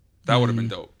 That would have been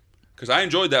dope. Because I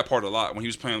enjoyed that part a lot when he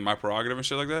was playing with My Prerogative and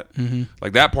shit like that.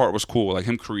 Like that part was cool. Like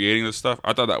him creating this stuff,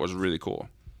 I thought that was really cool.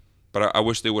 But I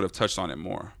wish they would have touched on it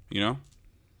more. You know?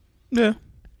 Yeah.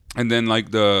 And then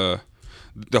like the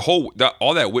whole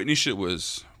all that Whitney shit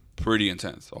was pretty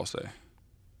intense. I'll say.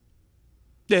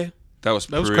 Yeah. That was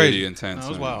pretty crazy. intense. That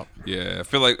was man. wild. Yeah, I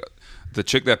feel like the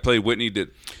chick that played Whitney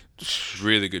did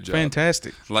really good job.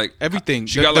 Fantastic. Like everything.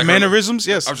 she The got, like, mannerisms,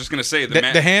 yes. I was just gonna say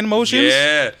The hand motions,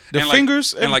 yeah, the and, like,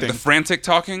 fingers, and like the everything. frantic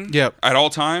talking, Yep. at all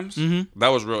times. That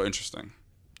was real interesting.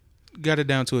 Got it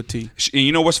down to a T. And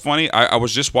you know what's funny? I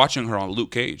was just watching her on Luke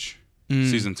Cage,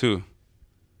 season 2.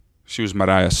 She was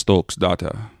Mariah Stokes'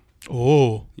 daughter.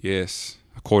 Oh. Yes,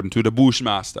 according to the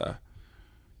Bushmaster,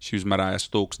 she was Mariah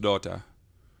Stokes' daughter.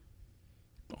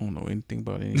 I don't know anything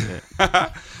about any of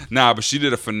that. Nah, but she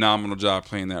did a phenomenal job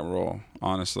playing that role.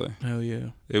 Honestly, Hell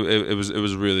yeah. it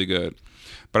was really good.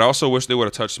 But I also wish they would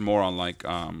have touched more on like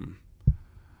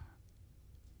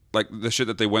the shit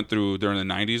that they went through during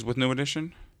the 90s with New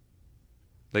Edition.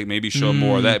 Like maybe show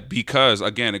more of that, because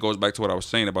again, it goes back to what I was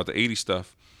saying about the 80s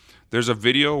stuff. There's a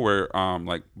video where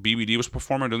like BBD was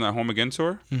performing during that Home Again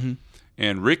tour,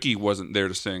 and Ricky wasn't there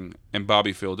to sing, and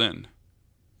Bobby filled in.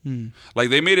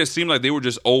 Like they made it seem like they were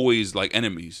just always like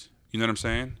enemies. You know what I'm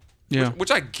saying? Yeah.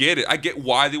 Which I get it. I get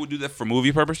why they would do that for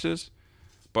movie purposes.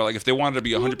 But like if they wanted to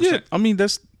be 100%, Yeah. I mean,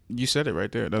 you said it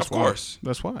right there. That's Of why. course.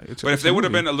 That's why. but if they would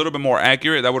have been a little bit more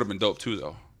accurate, that would have been dope too,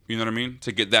 though. You know what I mean?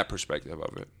 To get that perspective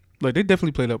of it. like they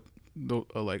definitely played up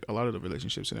like a lot of the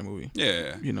relationships in that movie.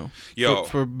 Yeah. You know, Yo.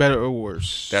 for better or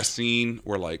worse. That scene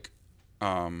where like,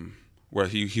 where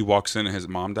he walks in and his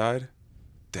mom died,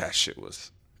 that shit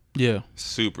was yeah.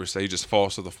 super sad. He just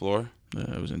falls to the floor.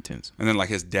 Yeah, it was intense. And then like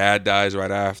his dad dies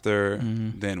right after.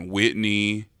 Mm-hmm. Then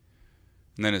Whitney,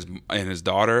 and then his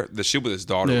daughter. The shit with his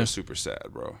daughter Yeah. was super sad,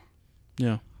 bro.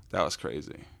 Yeah. That was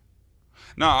crazy.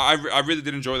 No, I really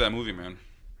did enjoy that movie, man.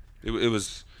 It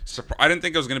was. I didn't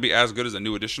think it was gonna be as good as the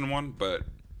New Edition one, but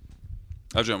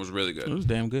that joint was really good. It was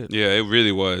damn good. Yeah, it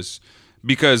really was,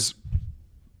 because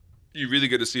you really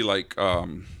get to see like, well,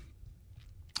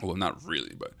 not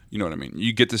really, but you know what I mean.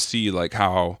 You get to see like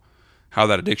how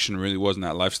that addiction really was and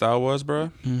that lifestyle was,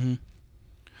 bro. Mm-hmm.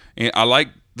 And I like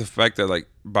the fact that like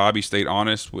Bobby stayed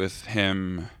honest with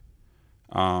him,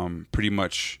 pretty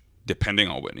much depending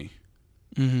on Whitney.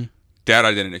 Mm-hmm. That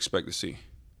I didn't expect to see.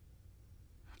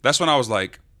 That's when I was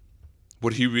like,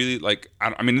 would he really, like,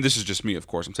 I mean, this is just me, of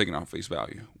course. I'm taking it on face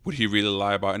value. Would he really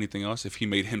lie about anything else if he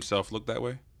made himself look that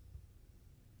way?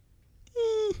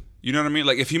 You know what I mean?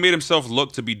 Like, if he made himself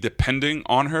look to be depending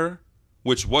on her,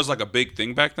 which was like a big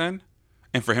thing back then,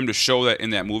 and for him to show that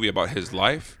in that movie about his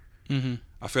life,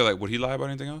 I feel like, would he lie about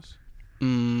anything else? You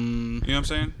know what I'm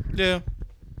saying? Yeah.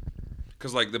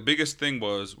 Because, like, the biggest thing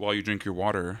was, while you drink your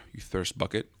water, you thirst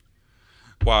bucket.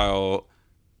 While...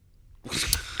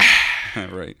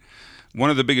 right. One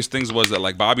of the biggest things was that,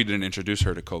 like, Bobby didn't introduce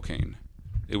her to cocaine.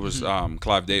 It was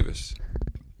Clive Davis.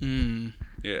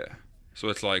 Yeah. So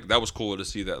it's like, that was cool to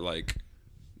see that, like,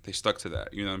 they stuck to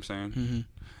that. You know what I'm saying?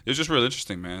 It was just real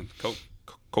interesting, man.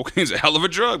 Cocaine's a hell of a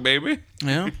drug, baby.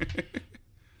 Yeah.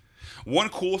 One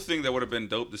cool thing that would have been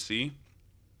dope to see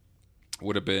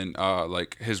would have been,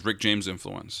 like, his Rick James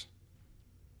influence.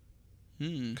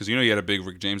 Because you know he had a big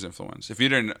Rick James influence. If you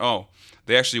didn't,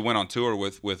 they actually went on tour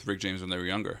with Rick James when they were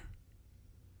younger.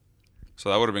 So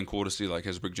that would have been cool to see, like,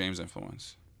 his Rick James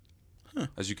influence.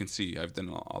 As you can see, I've done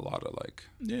a lot of, like,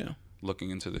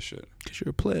 looking into this shit. Because you're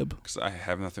a pleb. Because I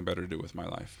have nothing better to do with my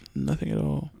life. Nothing at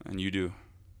all. And you do.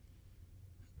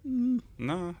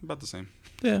 No, about the same.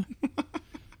 Yeah.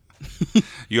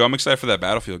 Yo, I'm excited for that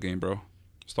Battlefield game, bro. I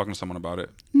was talking to someone about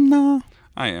it. Nah.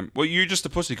 I am. Well, you're just a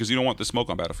pussy because you don't want the smoke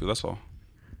on Battlefield, that's all.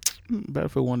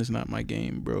 Battlefield 1 is not my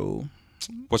game, bro.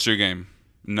 What's your game?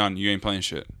 None. You ain't playing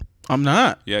shit. I'm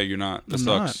not. Yeah, you're not. That I'm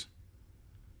sucks.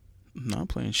 I'm not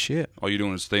playing shit. All you're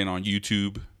doing is staying on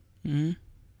YouTube,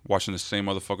 watching the same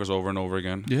motherfuckers over and over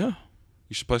again. Yeah.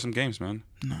 You should play some games, man.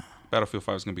 No. Battlefield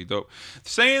 5 is gonna be dope.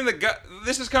 Saying the guy,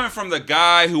 this is coming from the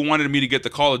guy who wanted me to get the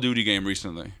Call of Duty game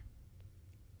recently.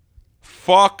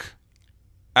 Fuck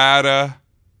outta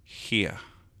here.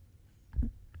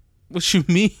 What you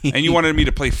mean? And you wanted me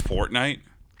to play Fortnite?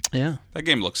 Yeah. That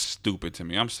game looks stupid to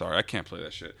me. I'm sorry, I can't play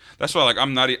that shit. That's why, like,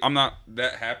 I'm not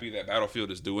that happy that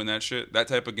Battlefield is doing that shit, that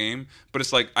type of game. But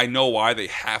it's like I know why they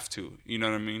have to. You know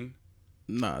what I mean?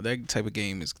 Nah, that type of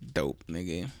game is dope,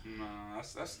 nigga. Nah,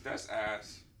 that's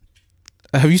ass.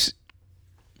 Have you?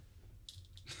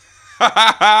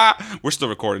 We're still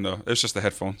recording though. It's just the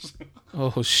headphones.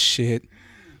 Oh shit!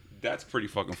 That's pretty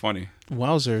fucking funny.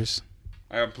 Wowzers!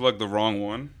 I unplugged the wrong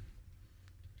one,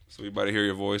 so we about to hear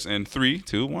your voice. And 3,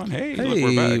 2, 1. Hey, Hey, look,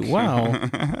 we're back.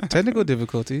 wow! Technical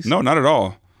difficulties. No, not at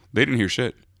all. They didn't hear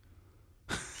shit.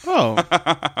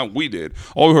 Oh, We did.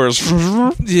 All we heard is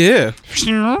yeah,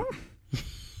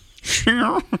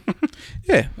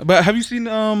 yeah. But have you seen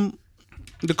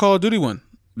the Call of Duty one?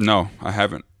 No, I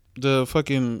haven't. The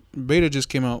fucking beta just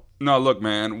came out. No, look,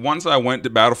 man. Once I went to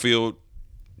Battlefield,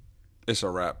 it's a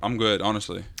wrap. I'm good,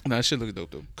 honestly. Nah, that shit look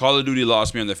dope though. Call of Duty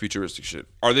lost me on that futuristic shit.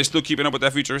 Are they still keeping up with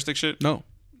that futuristic shit? No,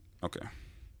 Okay.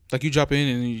 like you drop in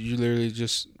and you literally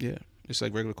just it's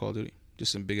like regular Call of Duty,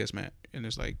 just some big ass map, and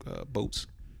there's like boats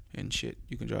and shit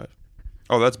you can drive.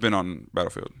 Oh, that's been on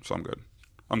Battlefield, so I'm good.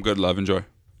 I'm good, love. Enjoy.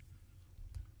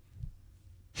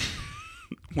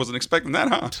 Wasn't expecting that,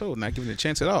 huh? So not giving it a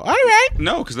chance at all. All right.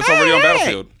 No, because that's already on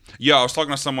Battlefield. Yeah, I was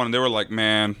talking to someone, and they were like,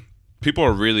 man, people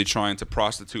are really trying to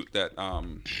prostitute that,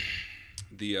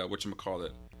 the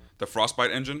whatchamacallit, the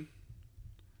Frostbite engine.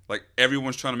 Like,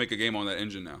 everyone's trying to make a game on that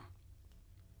engine now.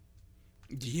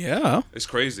 Yeah. It's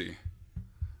crazy.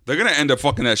 They're going to end up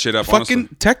fucking that shit up, Fucking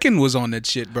honestly. Tekken was on that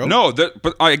shit, bro. No,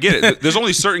 but I get it. There's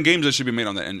only certain games that should be made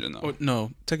on that engine, though. Or,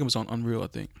 no, Tekken was on Unreal, I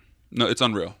think. No, it's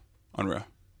Unreal. Unreal.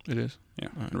 It is. Yeah,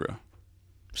 Alright. Unreal.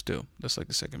 Still, that's like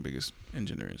the second biggest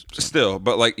engine there is. So. Still,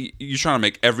 but like you're trying to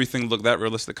make everything look that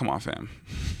realistic. Come on, fam.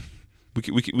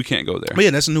 We can't go there. But yeah,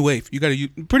 that's a new wave. You got to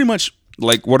pretty much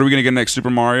Like, what are we gonna get next? Super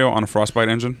Mario on a Frostbite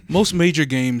engine? most major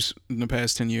games in the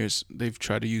past 10 years, they've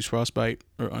tried to use Frostbite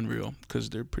or Unreal because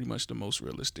they're pretty much the most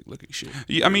realistic looking shit.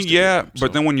 Yeah, I mean, yeah, So-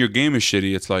 but then when your game is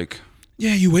shitty, it's like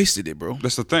Yeah, you wasted it, bro.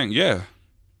 that's the thing. Yeah,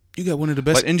 You got one of the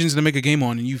best Like, engines to make a game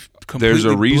on, and you've completely there's a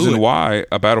blew reason it. why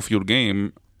a Battlefield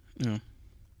game Yeah.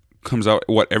 comes out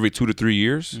every 2 to 3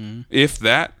 years, if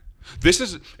that. This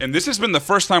has been the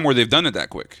first time where they've done it that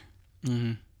quick.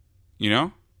 Mm-hmm. You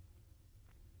know,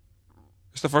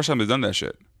 it's the first time they've done that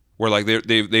shit. Where like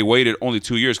they waited only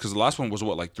 2 years because the last one was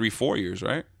what, like 3-4 years,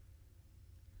 right?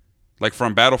 Like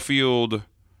from Battlefield,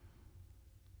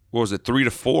 what was it, 3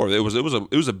 to 4? It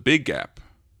was a big gap.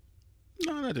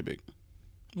 No, not that big.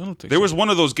 I don't think There so. was one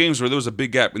of those games where there was a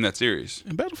big gap in that series.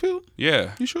 In Battlefield?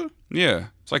 Yeah, You sure? yeah,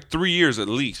 it's like 3 years at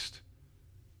least.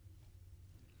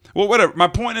 Well, whatever. My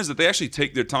point is that they actually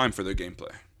take their time for their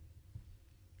gameplay.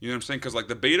 You know what I'm saying? Because like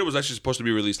the beta was actually supposed to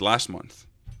be released last month,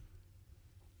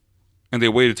 and they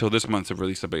waited till this month to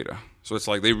release the beta. So it's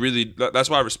like they really. That's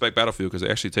why I respect Battlefield, because they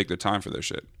actually take their time for their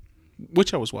shit.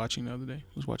 Which I was watching the other day.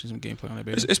 I was watching some gameplay on that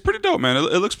beta. It's pretty dope, man.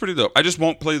 It looks pretty dope. I just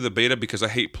won't play the beta because I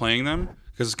hate playing them,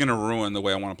 because it's gonna ruin the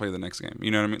way I want to play the next game.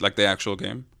 You know what I mean? Like the actual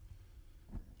game.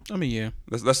 I mean, yeah.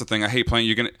 That's the thing. I hate playing.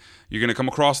 You're gonna come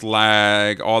across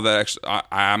lag, all that extra.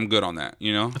 I'm good on that.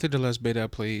 You know. I think the last beta I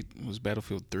played was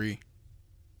Battlefield 3.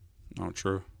 Oh,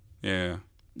 true. Yeah.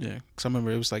 Yeah, because I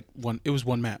remember it was like one. It was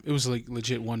one map. It was like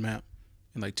legit one map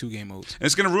in like 2 game modes. And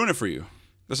it's gonna ruin it for you.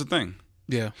 That's the thing.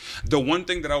 Yeah. The one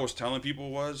thing that I was telling people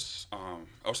was, I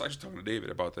was actually talking to David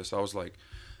about this. I was like,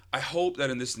 I hope that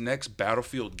in this next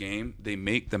Battlefield game, they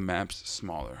make the maps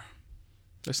smaller.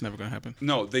 That's never gonna happen.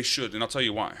 No, they should, and I'll tell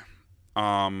you why.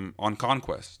 On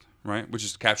Conquest, right, which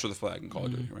is capture the flag in Call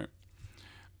of Duty,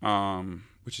 right?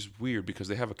 Which is weird because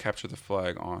they have a capture the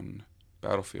flag on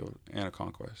Battlefield and a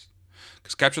Conquest.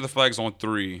 Because capture the flag is on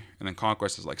 3, and then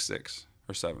Conquest is like 6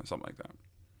 or 7, something like that.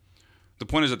 The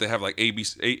point is that they have like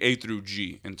A through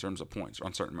G in terms of points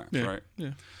on certain maps, Yeah. right?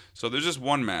 Yeah. So there's just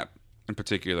one map in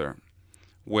particular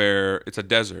where it's a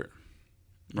desert,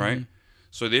 right?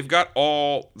 So they've got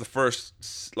all the first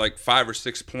like 5 or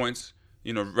 6 points,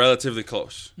 you know, relatively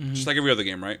close, just like every other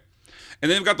game, right?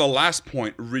 And then they've got the last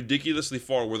point ridiculously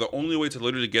far, where the only way to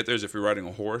literally get there is if you're riding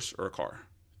a horse or a car.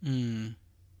 And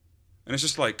it's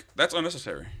just like, that's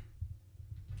unnecessary.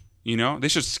 You know, they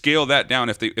should scale that down.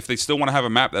 If they still want to have a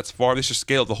map that's far, they should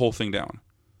scale the whole thing down,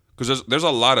 because there's a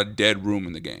lot of dead room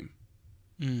in the game.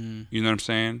 You know what I'm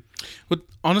saying? But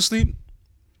honestly,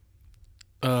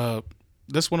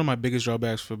 that's one of my biggest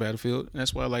drawbacks for Battlefield. And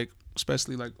that's why I like,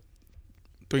 especially like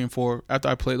 3 and 4. After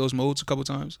I play those modes a couple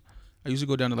times, I usually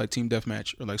go down to like team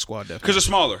deathmatch or like squad deathmatch. Because they're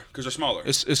smaller.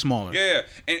 It's smaller. Yeah.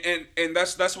 And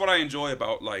that's what I enjoy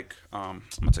about like I'm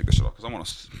gonna take this shit off because I want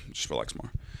to just relax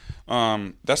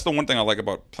more. That's the one thing I like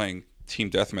about playing team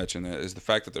deathmatch in it is the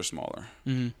fact that they're smaller.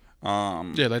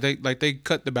 Yeah, like they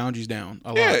cut the boundaries down a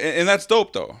lot. Yeah, and that's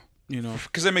dope though. You know,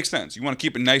 because that makes sense. You want to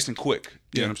keep it nice and quick.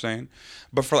 You know what I'm saying?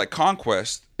 But for like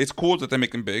Conquest, it's cool that they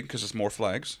make them big because it's more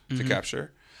flags to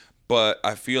capture. But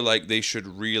I feel like they should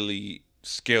really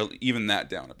scale even that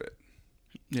down a bit.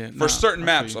 Yeah, for certain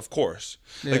maps, of course.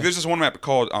 Yeah. Like there's this one map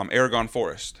called Aragon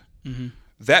Forest.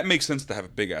 That makes sense to have a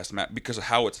big ass map because of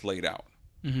how it's laid out.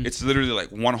 It's literally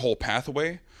like one whole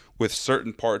pathway with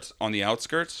certain parts on the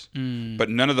outskirts, but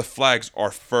none of the flags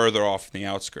are further off in the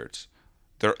outskirts.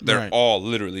 They're Right. all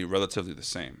literally relatively the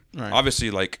same. Right. Obviously,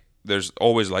 like there's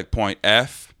always like point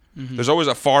F. There's always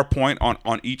a far point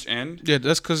on each end. Yeah,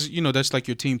 that's because that's like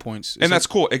your team points. It's And that's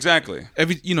like cool. Exactly.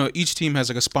 each team has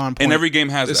like a spawn point. And every game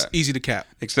has it's that. easy to cap.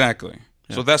 Exactly.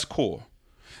 So that's cool.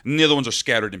 And the other ones are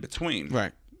scattered in between.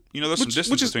 Right. There's some distance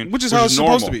which is- between. which is how it's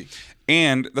supposed to normal. be.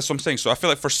 And that's what I'm saying. So I feel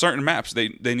like for certain maps, they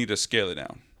need to scale it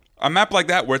down. A map like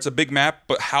that where it's a big map,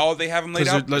 but how they have them laid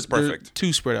out is perfect.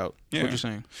 Too spread out. That's Yeah. what you're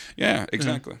saying. Yeah,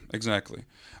 exactly.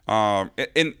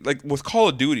 And like with Call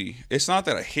of Duty, it's not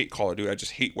that I hate Call of Duty. I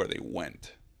just hate where they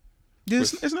went. Yeah,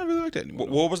 it's not really like that anymore.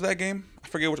 What was that game? I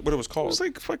forget what it was called. It was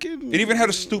like fucking. It even had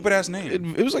a stupid ass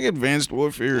name. It was like Advanced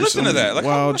Warfare. Or Listen to some that. Like,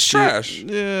 wild that's shit. trash.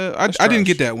 Yeah, That's I didn't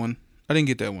trash. get that one. I didn't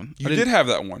get that one. You did have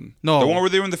that one. No. The one where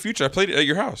they were in the future. I played it at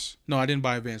your house. No, I didn't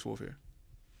buy Advanced Warfare.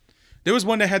 There was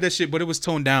one that had that shit, but it was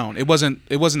toned down. It wasn't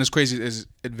as crazy as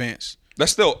Advanced.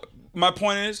 That's still my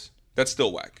point is that's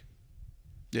still whack.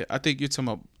 Yeah, I think you're talking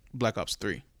about Black Ops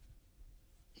 3.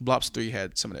 Black Ops 3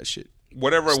 had some of that shit.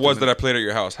 Whatever it was that I played at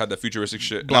your house had that futuristic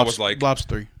shit. And I was like, Black Ops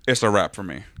 3, it's a wrap for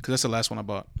me. because that's the last one I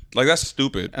bought. Like that's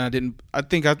stupid. And I didn't. I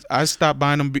think I stopped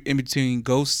buying them in between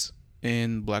Ghosts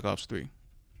and Black Ops 3.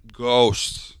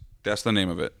 Ghost. That's the name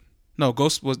of it. No,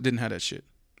 Ghost didn't have that shit.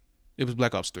 It was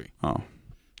Black Ops 3. Oh,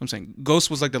 I'm saying Ghost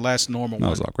was like the last normal that one.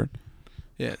 was awkward.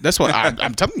 Yeah, that's what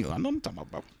I'm telling you. I know what I'm talking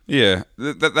about. Yeah,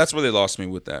 that's where they lost me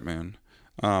with that, man.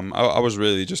 I was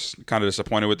really just kind of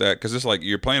disappointed with that because it's like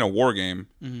you're playing a war game.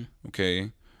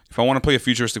 Okay, if I want to play a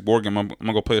futuristic war game, I'm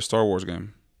gonna go play a Star Wars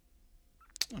game.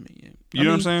 I mean, yeah. You know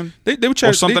what I'm saying? They would try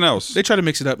Or something else. They try to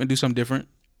mix it up and do something different.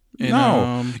 And,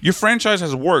 No, your franchise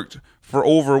has worked for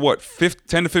over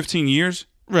 10 to 15 years.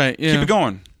 right. Yeah. Keep it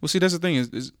going. Well, see, that's the thing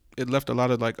is it left a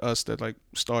lot of like us that like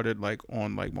started like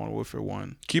on like Modern Warfare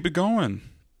 1. Keep it going.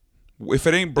 If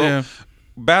it ain't broke, Yeah.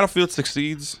 Battlefield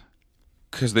succeeds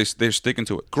because they're sticking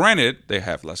to it. Granted, they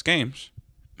have less games,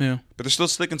 Yeah. but they're still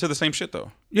sticking to the same shit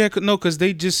though. Yeah. Because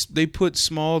they put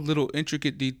small little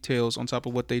intricate details on top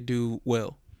of what they do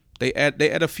well. They add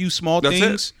a few small That's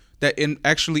things that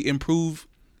actually improve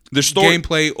Their story,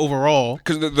 gameplay overall.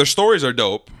 because their stories are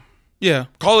dope. Yeah.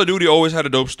 Call of Duty always had a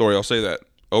dope story. I'll say that.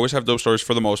 Always have dope stories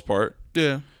for the most part.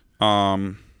 Yeah.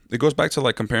 It goes back to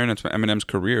like comparing it to Eminem's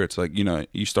career. It's like,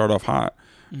 you start off hot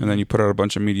and then you put out a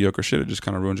bunch of mediocre shit. It just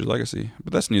kind of ruins your legacy.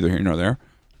 But that's neither here nor there.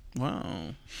 Wow.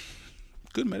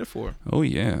 Good metaphor. Oh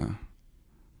yeah.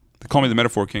 They call me the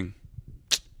Metaphor King.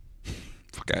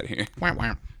 Fuck out of here. Wow,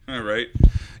 wow. All right.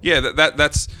 Yeah,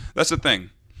 that's the thing.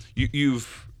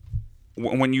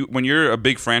 When you're a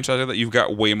big franchise like that, you've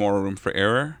got way more room for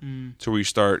error to where you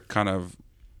start kind of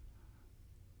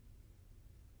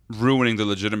ruining the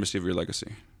legitimacy of your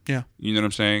legacy. Yeah. You know what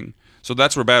I'm saying? So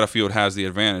that's where Battlefield has the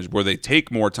advantage, where they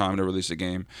take more time to release a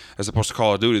game, as opposed to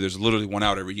Call of Duty. There's literally one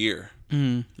out every year.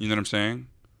 You know what I'm saying?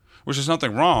 Which is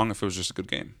nothing wrong if it was just a good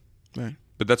game. Right.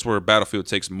 But that's where Battlefield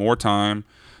takes more time.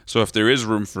 So if there is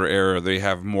room for error, they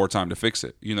have more time to fix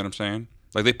it. You know what I'm saying?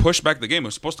 Like they pushed back the game. It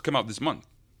was supposed to come out this month.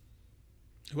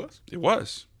 It was. It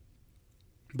was.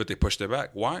 But they pushed it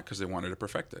back. Why? Because they wanted to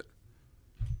perfect it.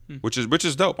 Which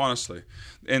is dope, honestly.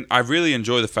 And I really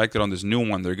enjoy the fact that on this new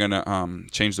one, they're going to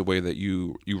change the way that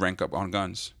you rank up on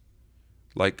guns.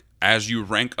 Like, as you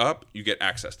rank up, you get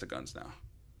access to guns now.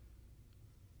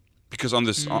 Because on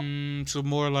this... So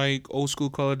more like old school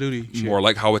Call of Duty. Shit. more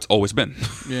like how it's always been.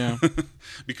 Yeah.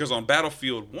 Because on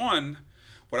Battlefield 1,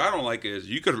 what I don't like is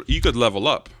you could level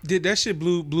up. That shit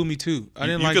blew me too. I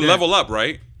didn't you like could that. level up,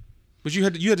 right? But you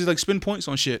had to like spend points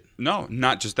on shit. No,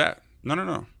 not just that.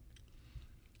 No.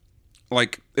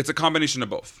 Like, it's a combination of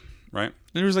both, right? And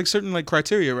there was like certain like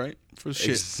criteria, right? For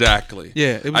shit. Exactly.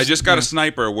 Yeah, it was- I just got yeah. a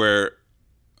sniper where,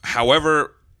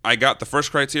 however I got the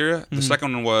first criteria. The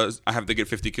second one was I have to get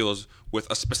 50 kills with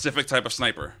a specific type of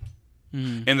sniper.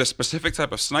 And the specific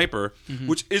type of sniper,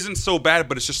 which isn't so bad,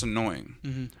 but it's just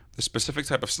annoying. The specific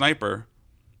type of sniper,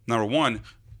 number one,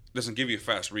 doesn't give you a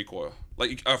fast recoil,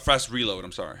 like a fast reload.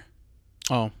 I'm sorry.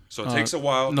 Oh, So it takes a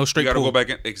while. No straight You got to pull. go back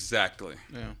in. Exactly.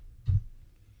 Yeah.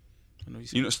 I know you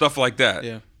You know, stuff like that.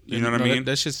 Yeah. You know what I mean?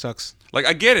 That shit sucks. Like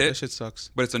I get That it, shit sucks.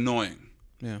 but it's annoying.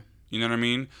 Yeah. You know what I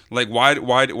mean? Like why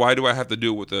do I have to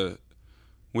do it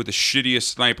with the shittiest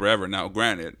sniper ever? Now,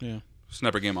 granted, Yeah.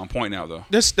 sniper game on point now though.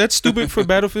 That's stupid for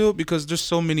Battlefield because there's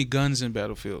so many guns in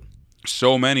Battlefield.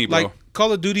 So many, bro. Like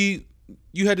Call of Duty,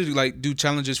 you had to do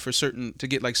challenges for certain to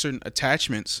get like certain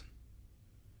attachments.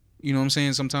 You know what I'm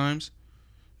saying? Sometimes,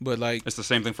 but like, It's the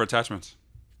same thing for attachments.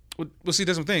 well, see,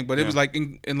 that's the thing. But it was Yeah. like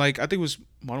in like I think it was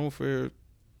Modern Warfare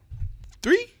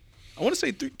 3. I want to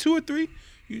say 2 or 3.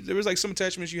 There was like some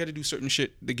attachments you had to do certain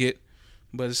shit to get,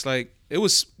 but it's like it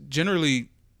was generally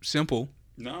simple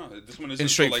No, this one is and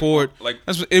straightforward. Like,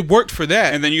 It worked for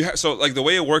that. and then you so like the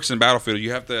way it works in Battlefield,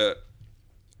 you have to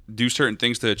do certain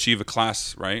things to achieve a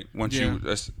class, right? Once you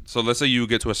so let's say you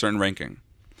get to a certain ranking,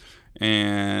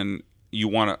 and you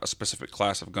want a specific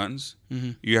class of guns,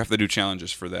 you have to do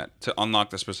challenges for that to unlock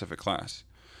the specific class.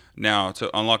 Now, to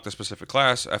unlock the specific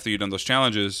class, after you've done those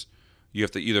challenges, you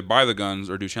have to either buy the guns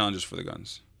or do challenges for the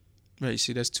guns. Right, you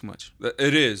see, that's too much.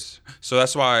 It is. So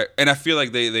that's why, and I feel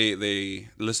like they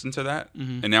listen to that,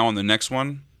 and now on the next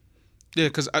one, Yeah,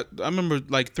 because I remember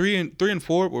like 3 and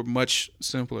 4 were much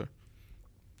simpler.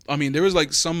 I mean, there was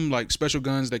like some like special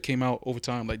guns that came out over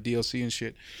time, like DLC and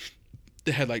shit,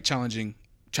 that had like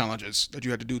challenges that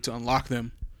you had to do to unlock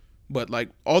them. But like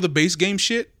all the base game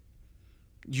shit,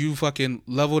 you fucking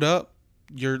leveled up.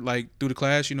 You're like through the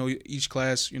class, you know, each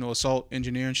class, you know, assault,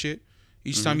 engineer and shit.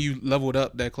 Each time you leveled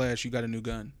up that class, you got a new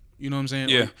gun. You know what I'm saying?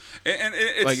 yeah, Like, and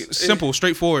it's like simple,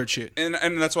 straightforward shit. and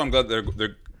that's why I'm glad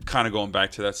they're kind of going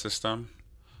back to that system.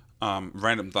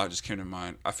 Random thought just came to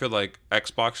mind. I feel like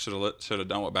Xbox should have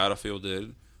done what Battlefield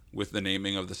did with the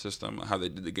naming of the system, how they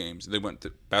did the games. They went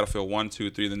to Battlefield 1, 2,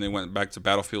 3, then they went back to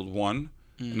Battlefield 1,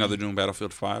 and now they're doing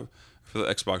Battlefield 5. I feel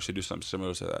like Xbox should do something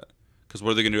similar to that. Because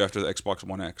what are they going to do after the Xbox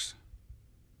One X?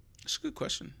 That's a good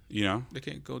question. You know? They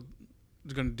can't go.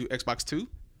 They're gonna do Xbox 2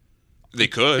 They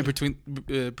and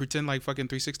could. pretend like fucking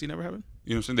 360 never happened.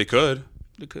 You know what I'm saying? They could.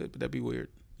 They could, but that'd be weird.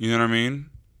 You know what I mean?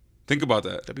 Think about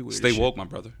that. That'd be weird Stay as shit. woke, my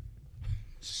brother.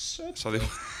 So they...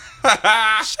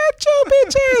 Shut your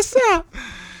bitch ass up.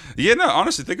 Yeah, no,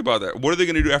 honestly, think about that. What are they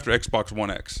going to do after Xbox One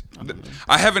X?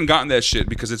 I haven't gotten that shit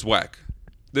because it's whack.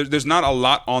 There's not a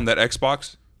lot on that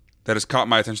Xbox that has caught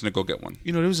my attention to go get one.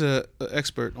 You know, there was a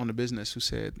expert on the business who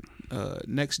said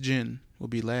next gen will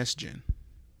be last gen.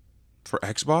 For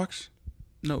Xbox?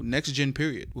 No, next gen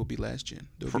period will be last gen.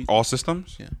 There'll For be- all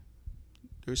systems? Yeah.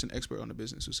 There's an expert on the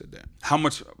business who said that. How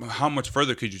much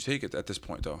further could you take it at this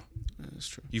point, though? That's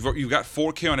true. You've got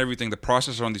 4K on everything. The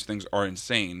processor on these things are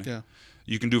insane. Yeah.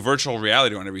 You can do virtual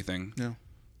reality on everything. Yeah.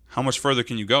 How much further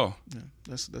can you go? Yeah.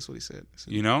 That's what he said. He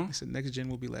said. You know? He said next gen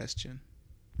will be last gen.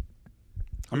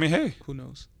 I mean, hey, Who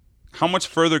knows? how much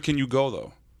further can you go,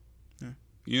 though? Yeah.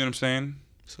 You know what I'm saying?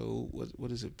 So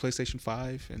what is it? PlayStation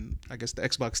 5 and I guess the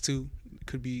Xbox 2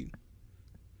 could be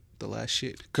the last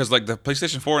shit. Because, like, the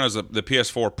PlayStation 4 has the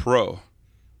PS4 Pro.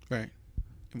 Right.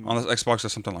 On the Xbox,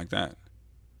 does something like that.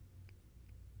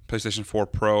 PlayStation 4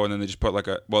 Pro, and then they just put like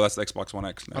that's the Xbox One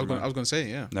X. I was gonna say,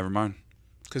 yeah, Never mind.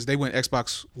 because they went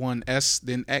Xbox One S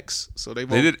then X, so they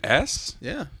They did S?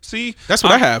 Yeah, See? that's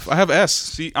what I have. I have S.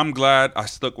 See, I'm glad I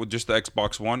stuck with just the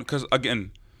Xbox One, because,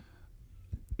 again,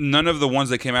 none of the ones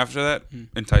that came after that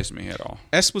enticed me at all.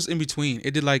 S was in between.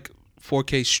 It did like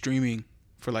 4K streaming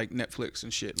for like Netflix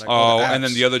and shit. Like all Oh, the and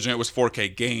then apps. the other gen was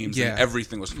 4K games, Yeah. and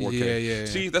everything was 4K. Yeah.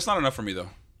 See, that's not enough for me, though.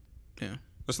 Yeah,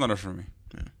 That's not enough for me.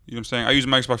 Yeah. You know what I'm saying? I use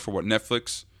my Xbox for what?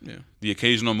 Netflix, yeah, the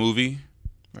occasional movie,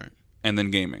 right. and then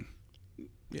gaming.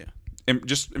 Yeah,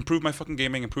 Just improve my fucking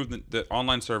gaming, improve the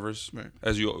online servers, Right.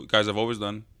 as you guys have always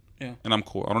done. Yeah. And I'm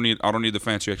cool. I don't need the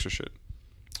fancy extra shit.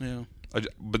 yeah.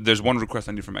 But there's one request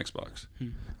I need from Xbox.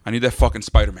 I need that fucking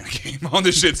Spider-Man game on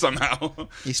this shit somehow.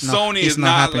 It's not- Sony it's is not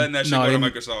not happening. letting that shit No, go to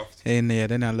they- Microsoft. And yeah,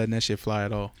 they're not letting that shit fly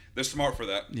at all. They're smart for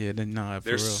that. Yeah, they're not. For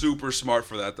They're real. super smart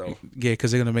for that, though. Yeah,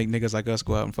 because they're gonna make niggas like us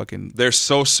go out and fucking They're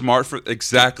so smart for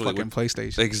exactly. fucking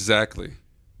PlayStation. Exactly.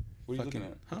 What are you Fucking-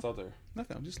 looking at? huh? What's out there?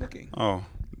 Nothing. I'm just looking. Oh,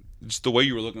 just the way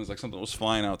you were looking is like something was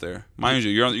flying out there. Mind you,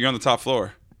 you're on the top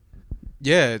floor.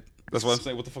 Yeah, That's what I'm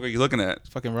saying. What the fuck are you looking at?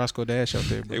 fucking Roscoe Dash out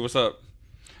there, bro. Hey, what's up?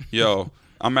 Yo,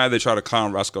 I'm mad they try to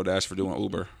clown Roscoe Dash for doing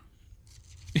Uber.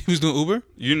 He was doing Uber?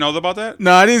 You know about that?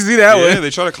 No, I didn't see that Yeah, one. they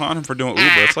try to clown him for doing Uber.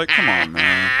 It's like, come on,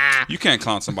 man. You can't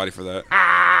clown somebody for that.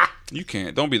 You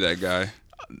can't. Don't be that guy.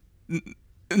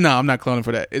 No, I'm not cloning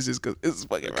for that. It's just because it's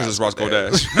fucking Because it's Roscoe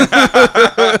Dash.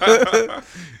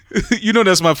 You know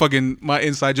that's my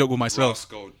inside joke with myself.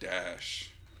 Roscoe Dash.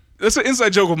 That's an inside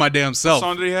joke with my damn self. What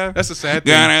song did he have? That's a sad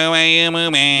thing. Got away you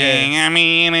moving. Yeah. I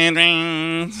mean it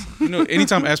dreams. You know,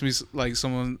 anytime ask me like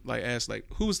someone like asks like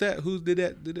who's that? Who did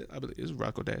that? Did it? I be like, it's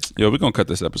Roscoe Dash. Yo, we're gonna cut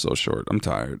this episode short. I'm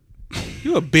tired.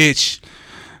 You a bitch.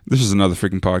 This is another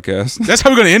freaking podcast. That's how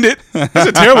we're gonna end it. That's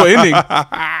a terrible ending.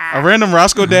 A random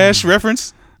Roscoe Dash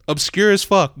reference. Obscure as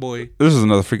fuck, boy. This is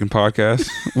another freaking podcast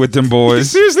with them boys.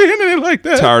 Seriously ending it like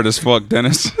that. Tired as fuck,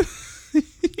 Dennis.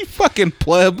 You fucking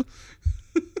pleb.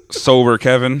 Sober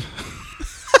Kevin.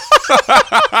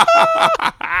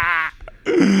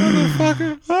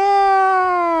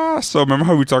 Motherfucker. So remember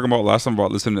how we were talking about last time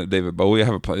about listening to David Bowie? I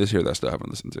have a playlist here that I still haven't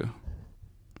listened to.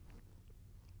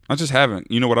 I just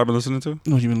haven't. You know what I've been listening to?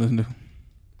 What you been listening to?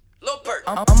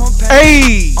 I'm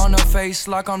Hey! on her face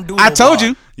like I'm doing. I told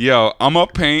you. Yo, I'm a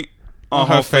paint on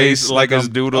her face like it's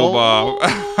Doodle Bob.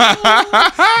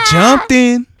 Jumped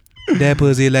in. That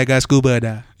pussy like a scuba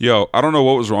dive. Yo, I don't know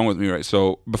what was wrong with me, right?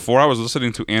 So before I was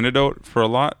listening to Antidote for a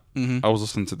lot, I was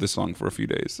listening to this song for a few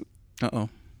days. Uh-oh.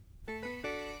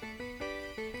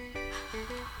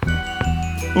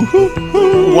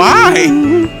 Why?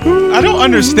 I don't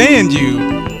understand you.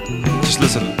 Just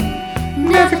listen.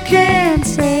 Never can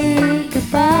say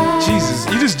goodbye. Jesus,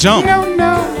 you just jump. No.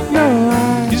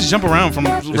 You just jump around from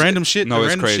random shit No, to it's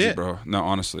random crazy, shit. bro. No,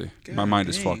 honestly. My God mind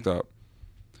is dang. fucked up.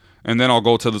 And then I'll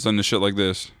go to listen to shit like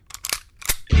this.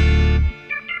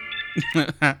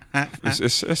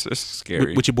 It's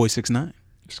scary. With your boy 6ix9ine.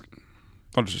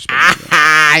 Don't disrespect me, man.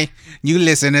 Hi, you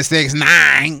listen to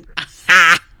 6ix9ine.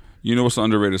 You know what's an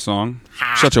underrated song?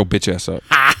 Shut your bitch ass up.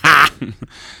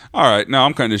 All right, now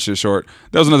I'm cutting this shit short.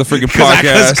 That was another freaking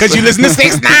podcast. Because you listen to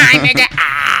 6ix9ine, nigga.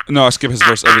 No, I skip his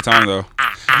verse every time though.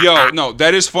 Yo, no,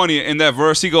 that is funny. In that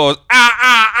verse, he goes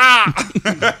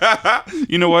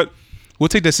You know what? We'll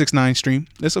take that 6ix9ine stream.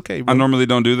 That's okay, bro. I normally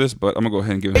don't do this, but I'm gonna go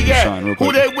ahead and give him a shine real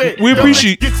quick. We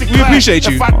appreciate you.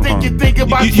 You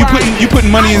putting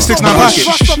money in 6ix9ine pocket.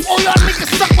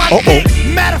 Uh-oh.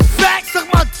 Matter of fact, suck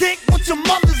my dick with your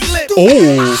mother's lip.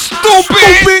 Oh,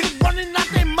 stupid. Running out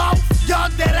their mouth. Y'all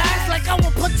dead ass like I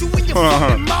won't put you in your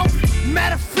fucking mouth.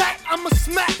 Matter of fact, I'ma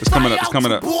smack. It's coming up, it's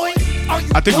coming up. Boy,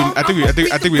 I think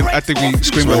we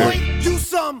scream right here. You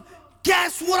some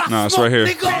gas what I Nah, it's smoke, right here.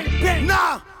 Nigga.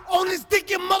 Nah, on this dick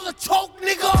your mother choke,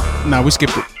 nigga. Nah, we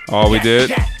skipped it. Oh, we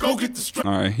did? Go get the strap.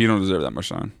 All right, you don't deserve that much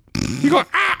shine.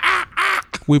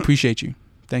 We appreciate you.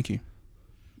 Thank you.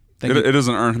 Thank you. It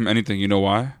doesn't earn him anything. You know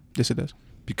why? Yes, it does.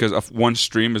 Because if one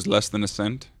stream is less than a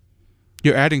cent.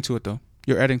 You're adding to it, though.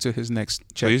 You're adding to his next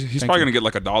check. He's Thank probably you. gonna get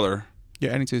like $1.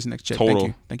 You're adding to his next check. Total. Thank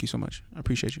you. Thank you so much. I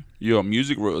appreciate you. Yo,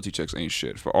 music royalty checks ain't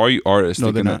shit. For all you artists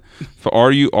No, they're thinking for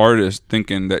all you artists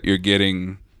thinking that you're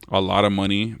getting a lot of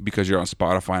money because you're on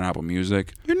Spotify and Apple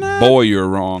Music, You're not. boy, you're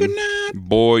wrong. You're not.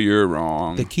 Boy, you're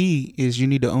wrong. The key is you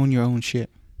need to own your own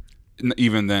shit.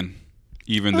 Even then,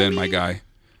 my guy.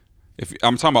 If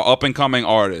I'm talking about up and coming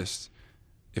artists,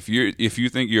 if you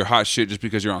think you're hot shit just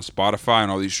because you're on Spotify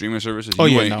and all these streaming services,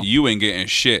 you ain't getting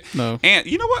shit. No. And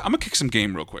you know what? I'm gonna kick some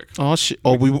game real quick. Oh shit!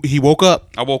 Oh, he woke up.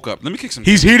 I woke up. Let me kick some.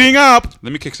 He's game. heating up.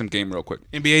 Let me kick some game real quick.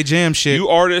 NBA Jam shit. You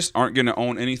artists aren't gonna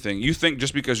own anything. You think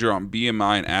just because you're on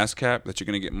BMI and ASCAP that you're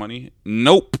gonna get money?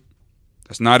 Nope.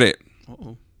 That's not it.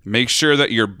 Uh-oh. Make sure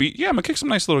that your beat. Yeah, I'm gonna kick some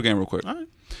nice little game real quick. All right.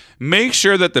 Make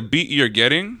sure that the beat you're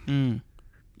getting,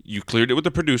 you cleared it with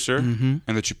the producer, and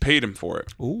that you paid him for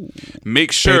it. Ooh. Make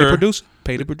Pay sure. the producer.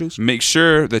 Pay the producer. Make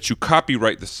sure that you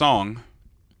copyright the song,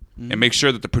 and make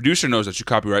sure that the producer knows that you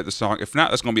copyright the song. If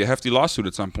not, that's going to be a hefty lawsuit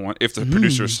at some point. If the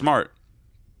producer is smart,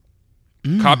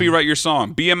 copyright your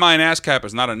song. BMI and ASCAP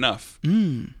is not enough.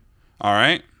 All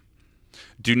right.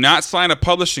 Do not sign a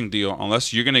publishing deal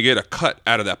unless you're going to get a cut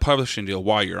out of that publishing deal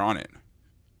while you're on it.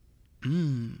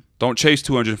 Don't chase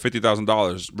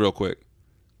 $250,000 real quick.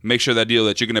 Make sure that deal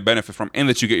that you're going to benefit from and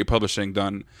that you get your publishing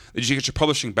done, that you get your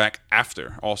publishing back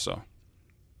after also.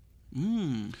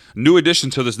 New Edition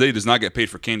to this day does not get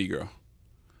paid for Candy Girl.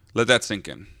 Let that sink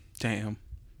in. Damn.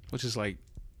 Which is like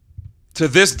To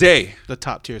this day, the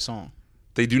top tier song.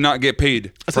 they do not get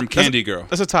paid from Candy Girl.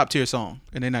 That's a top tier song,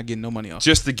 and they're not getting no money off.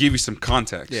 Just to give you some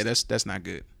context. Yeah, that's not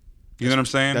good. You know what I'm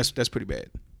saying? That's pretty bad.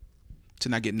 To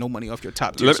not get no money off your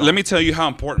top tier song. Let me tell you how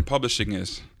important publishing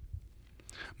is.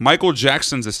 Michael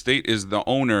Jackson's estate is the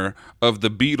owner of the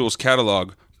Beatles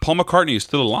catalog. Paul McCartney is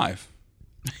still alive.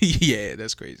 Yeah,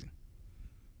 that's crazy.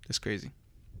 That's crazy.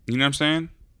 You know what I'm saying?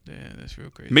 Yeah, that's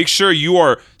real crazy. Make sure you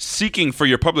are seeking for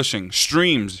your publishing.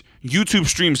 Streams. YouTube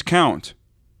streams count.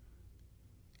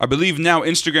 I believe now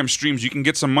Instagram streams, you can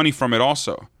get some money from it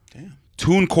also. Damn.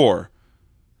 TuneCore.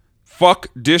 Fuck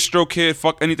DistroKid.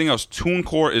 Fuck anything else.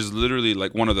 TuneCore is literally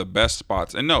like one of the best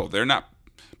spots. And no, they're not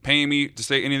paying me to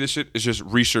say any of this shit. It's just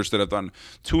research that I've done.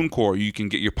 TuneCore, you can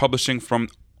get your publishing from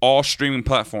all streaming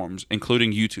platforms,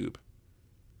 including YouTube.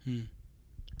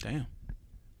 Damn.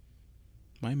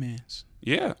 My man's.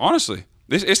 Yeah, honestly.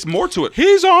 It's more to it.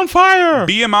 He's on fire.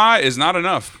 BMI is not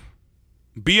enough.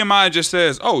 BMI just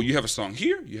says, oh, you have a song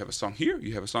here, you have a song here,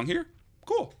 you have a song here.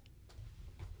 Cool.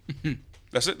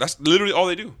 That's it. That's literally all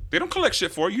they do. They don't collect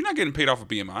shit for you. You're not getting paid off of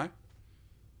BMI.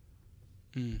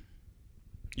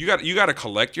 You got to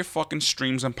collect your fucking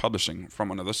streams and publishing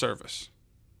from another service.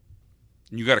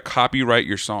 You got to copyright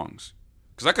your songs.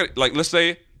 Because I could, like, let's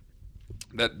say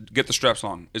that Get the Strap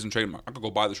song isn't trademark. I could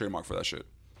go buy the trademark for that shit.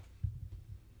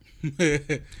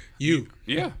 You.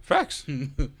 Yeah, facts.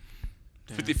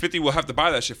 50 will have to buy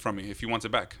that shit from me if he wants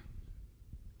it back.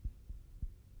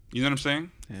 You know what I'm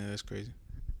saying? Yeah, that's crazy.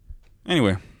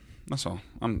 Anyway, that's all.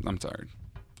 I'm tired.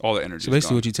 All the energy. So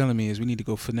basically, what you're telling me is we need to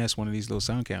go finesse one of these little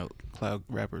SoundCloud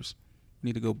rappers. We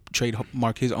need to go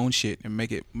trademark his own shit and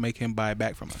make him buy it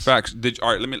back from us. Facts.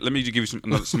 All right, let me just give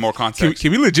you some more context.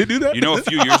 Can we legit do that? You know, a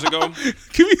few years ago.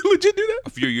 Can we legit do that? A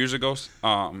few years ago,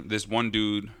 this one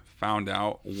dude found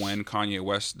out when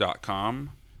KanyeWest.com,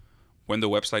 when the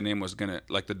website name was gonna,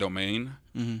 like the domain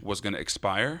was gonna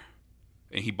expire,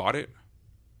 and he bought it,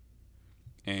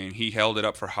 and he held it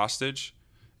up for hostage,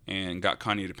 and got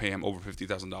Kanye to pay him over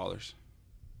 $50,000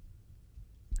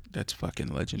 That's fucking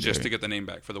legendary. just to get the name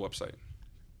back for the website.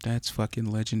 That's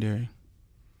fucking legendary.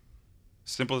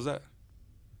 Simple as that.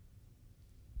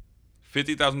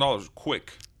 $50,000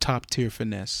 quick. Top tier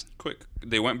finesse. Quick.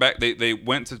 They went back. They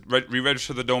went to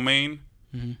re-register the domain.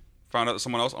 Found out that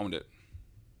someone else owned it.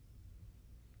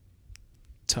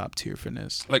 Top tier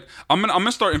finesse. Like I'm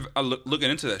gonna start looking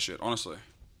into that shit. Honestly,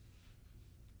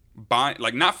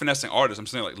 like not finessing artists. I'm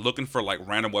saying like looking for like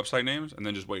random website names and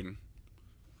then just waiting.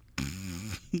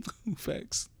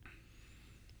 Facts.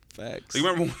 Facts. You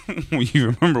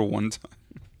remember one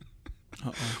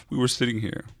time we were sitting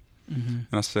here and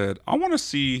I said, I want to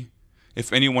see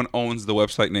if anyone owns the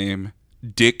website name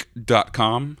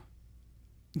dick.com.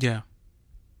 Yeah.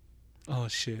 Oh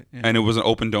shit. Yeah. And it was an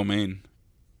open domain.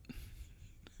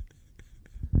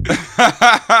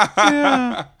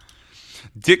 Yeah.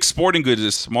 Dick's Sporting Goods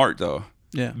is smart though.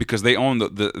 Yeah. Because they own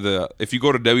the if you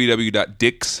go to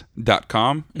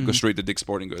www.dicks.com, it goes straight to Dick's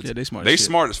Sporting Goods. Yeah, they smart as They shit.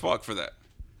 smart as fuck for that.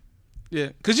 Yeah.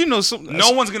 Because you know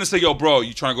No one's gonna say, "Yo, bro,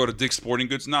 you trying to go to Dick's Sporting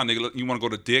Goods?" Nah, nigga, you want to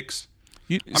go to Dick's?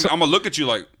 I'm gonna look at you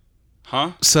like,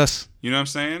 huh? Sus. You know what I'm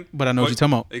saying? But I know what you're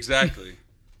talking about. Exactly.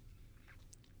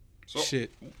 So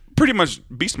Shit. pretty much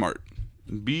be smart.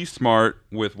 Be smart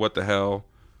with what the hell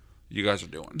you guys are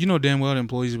doing. You know damn well the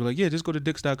employees will be like, yeah, just go to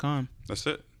dicks.com. That's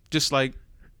it. Just like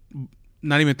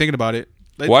not even thinking about it.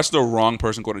 Like, Watch the wrong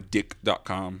person go to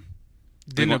dick.com.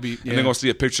 then they'll be And they're gonna see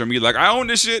a picture of me like, I own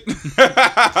this shit.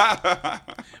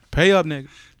 pay up, nigga.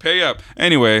 Pay up.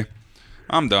 Anyway,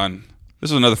 I'm done.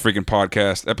 This is another freaking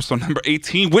podcast, episode number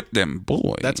 18 with them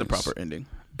boys. That's a proper ending.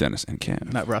 Dennis and Cam.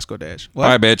 Not Roscoe Dash.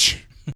 Bye, bitch.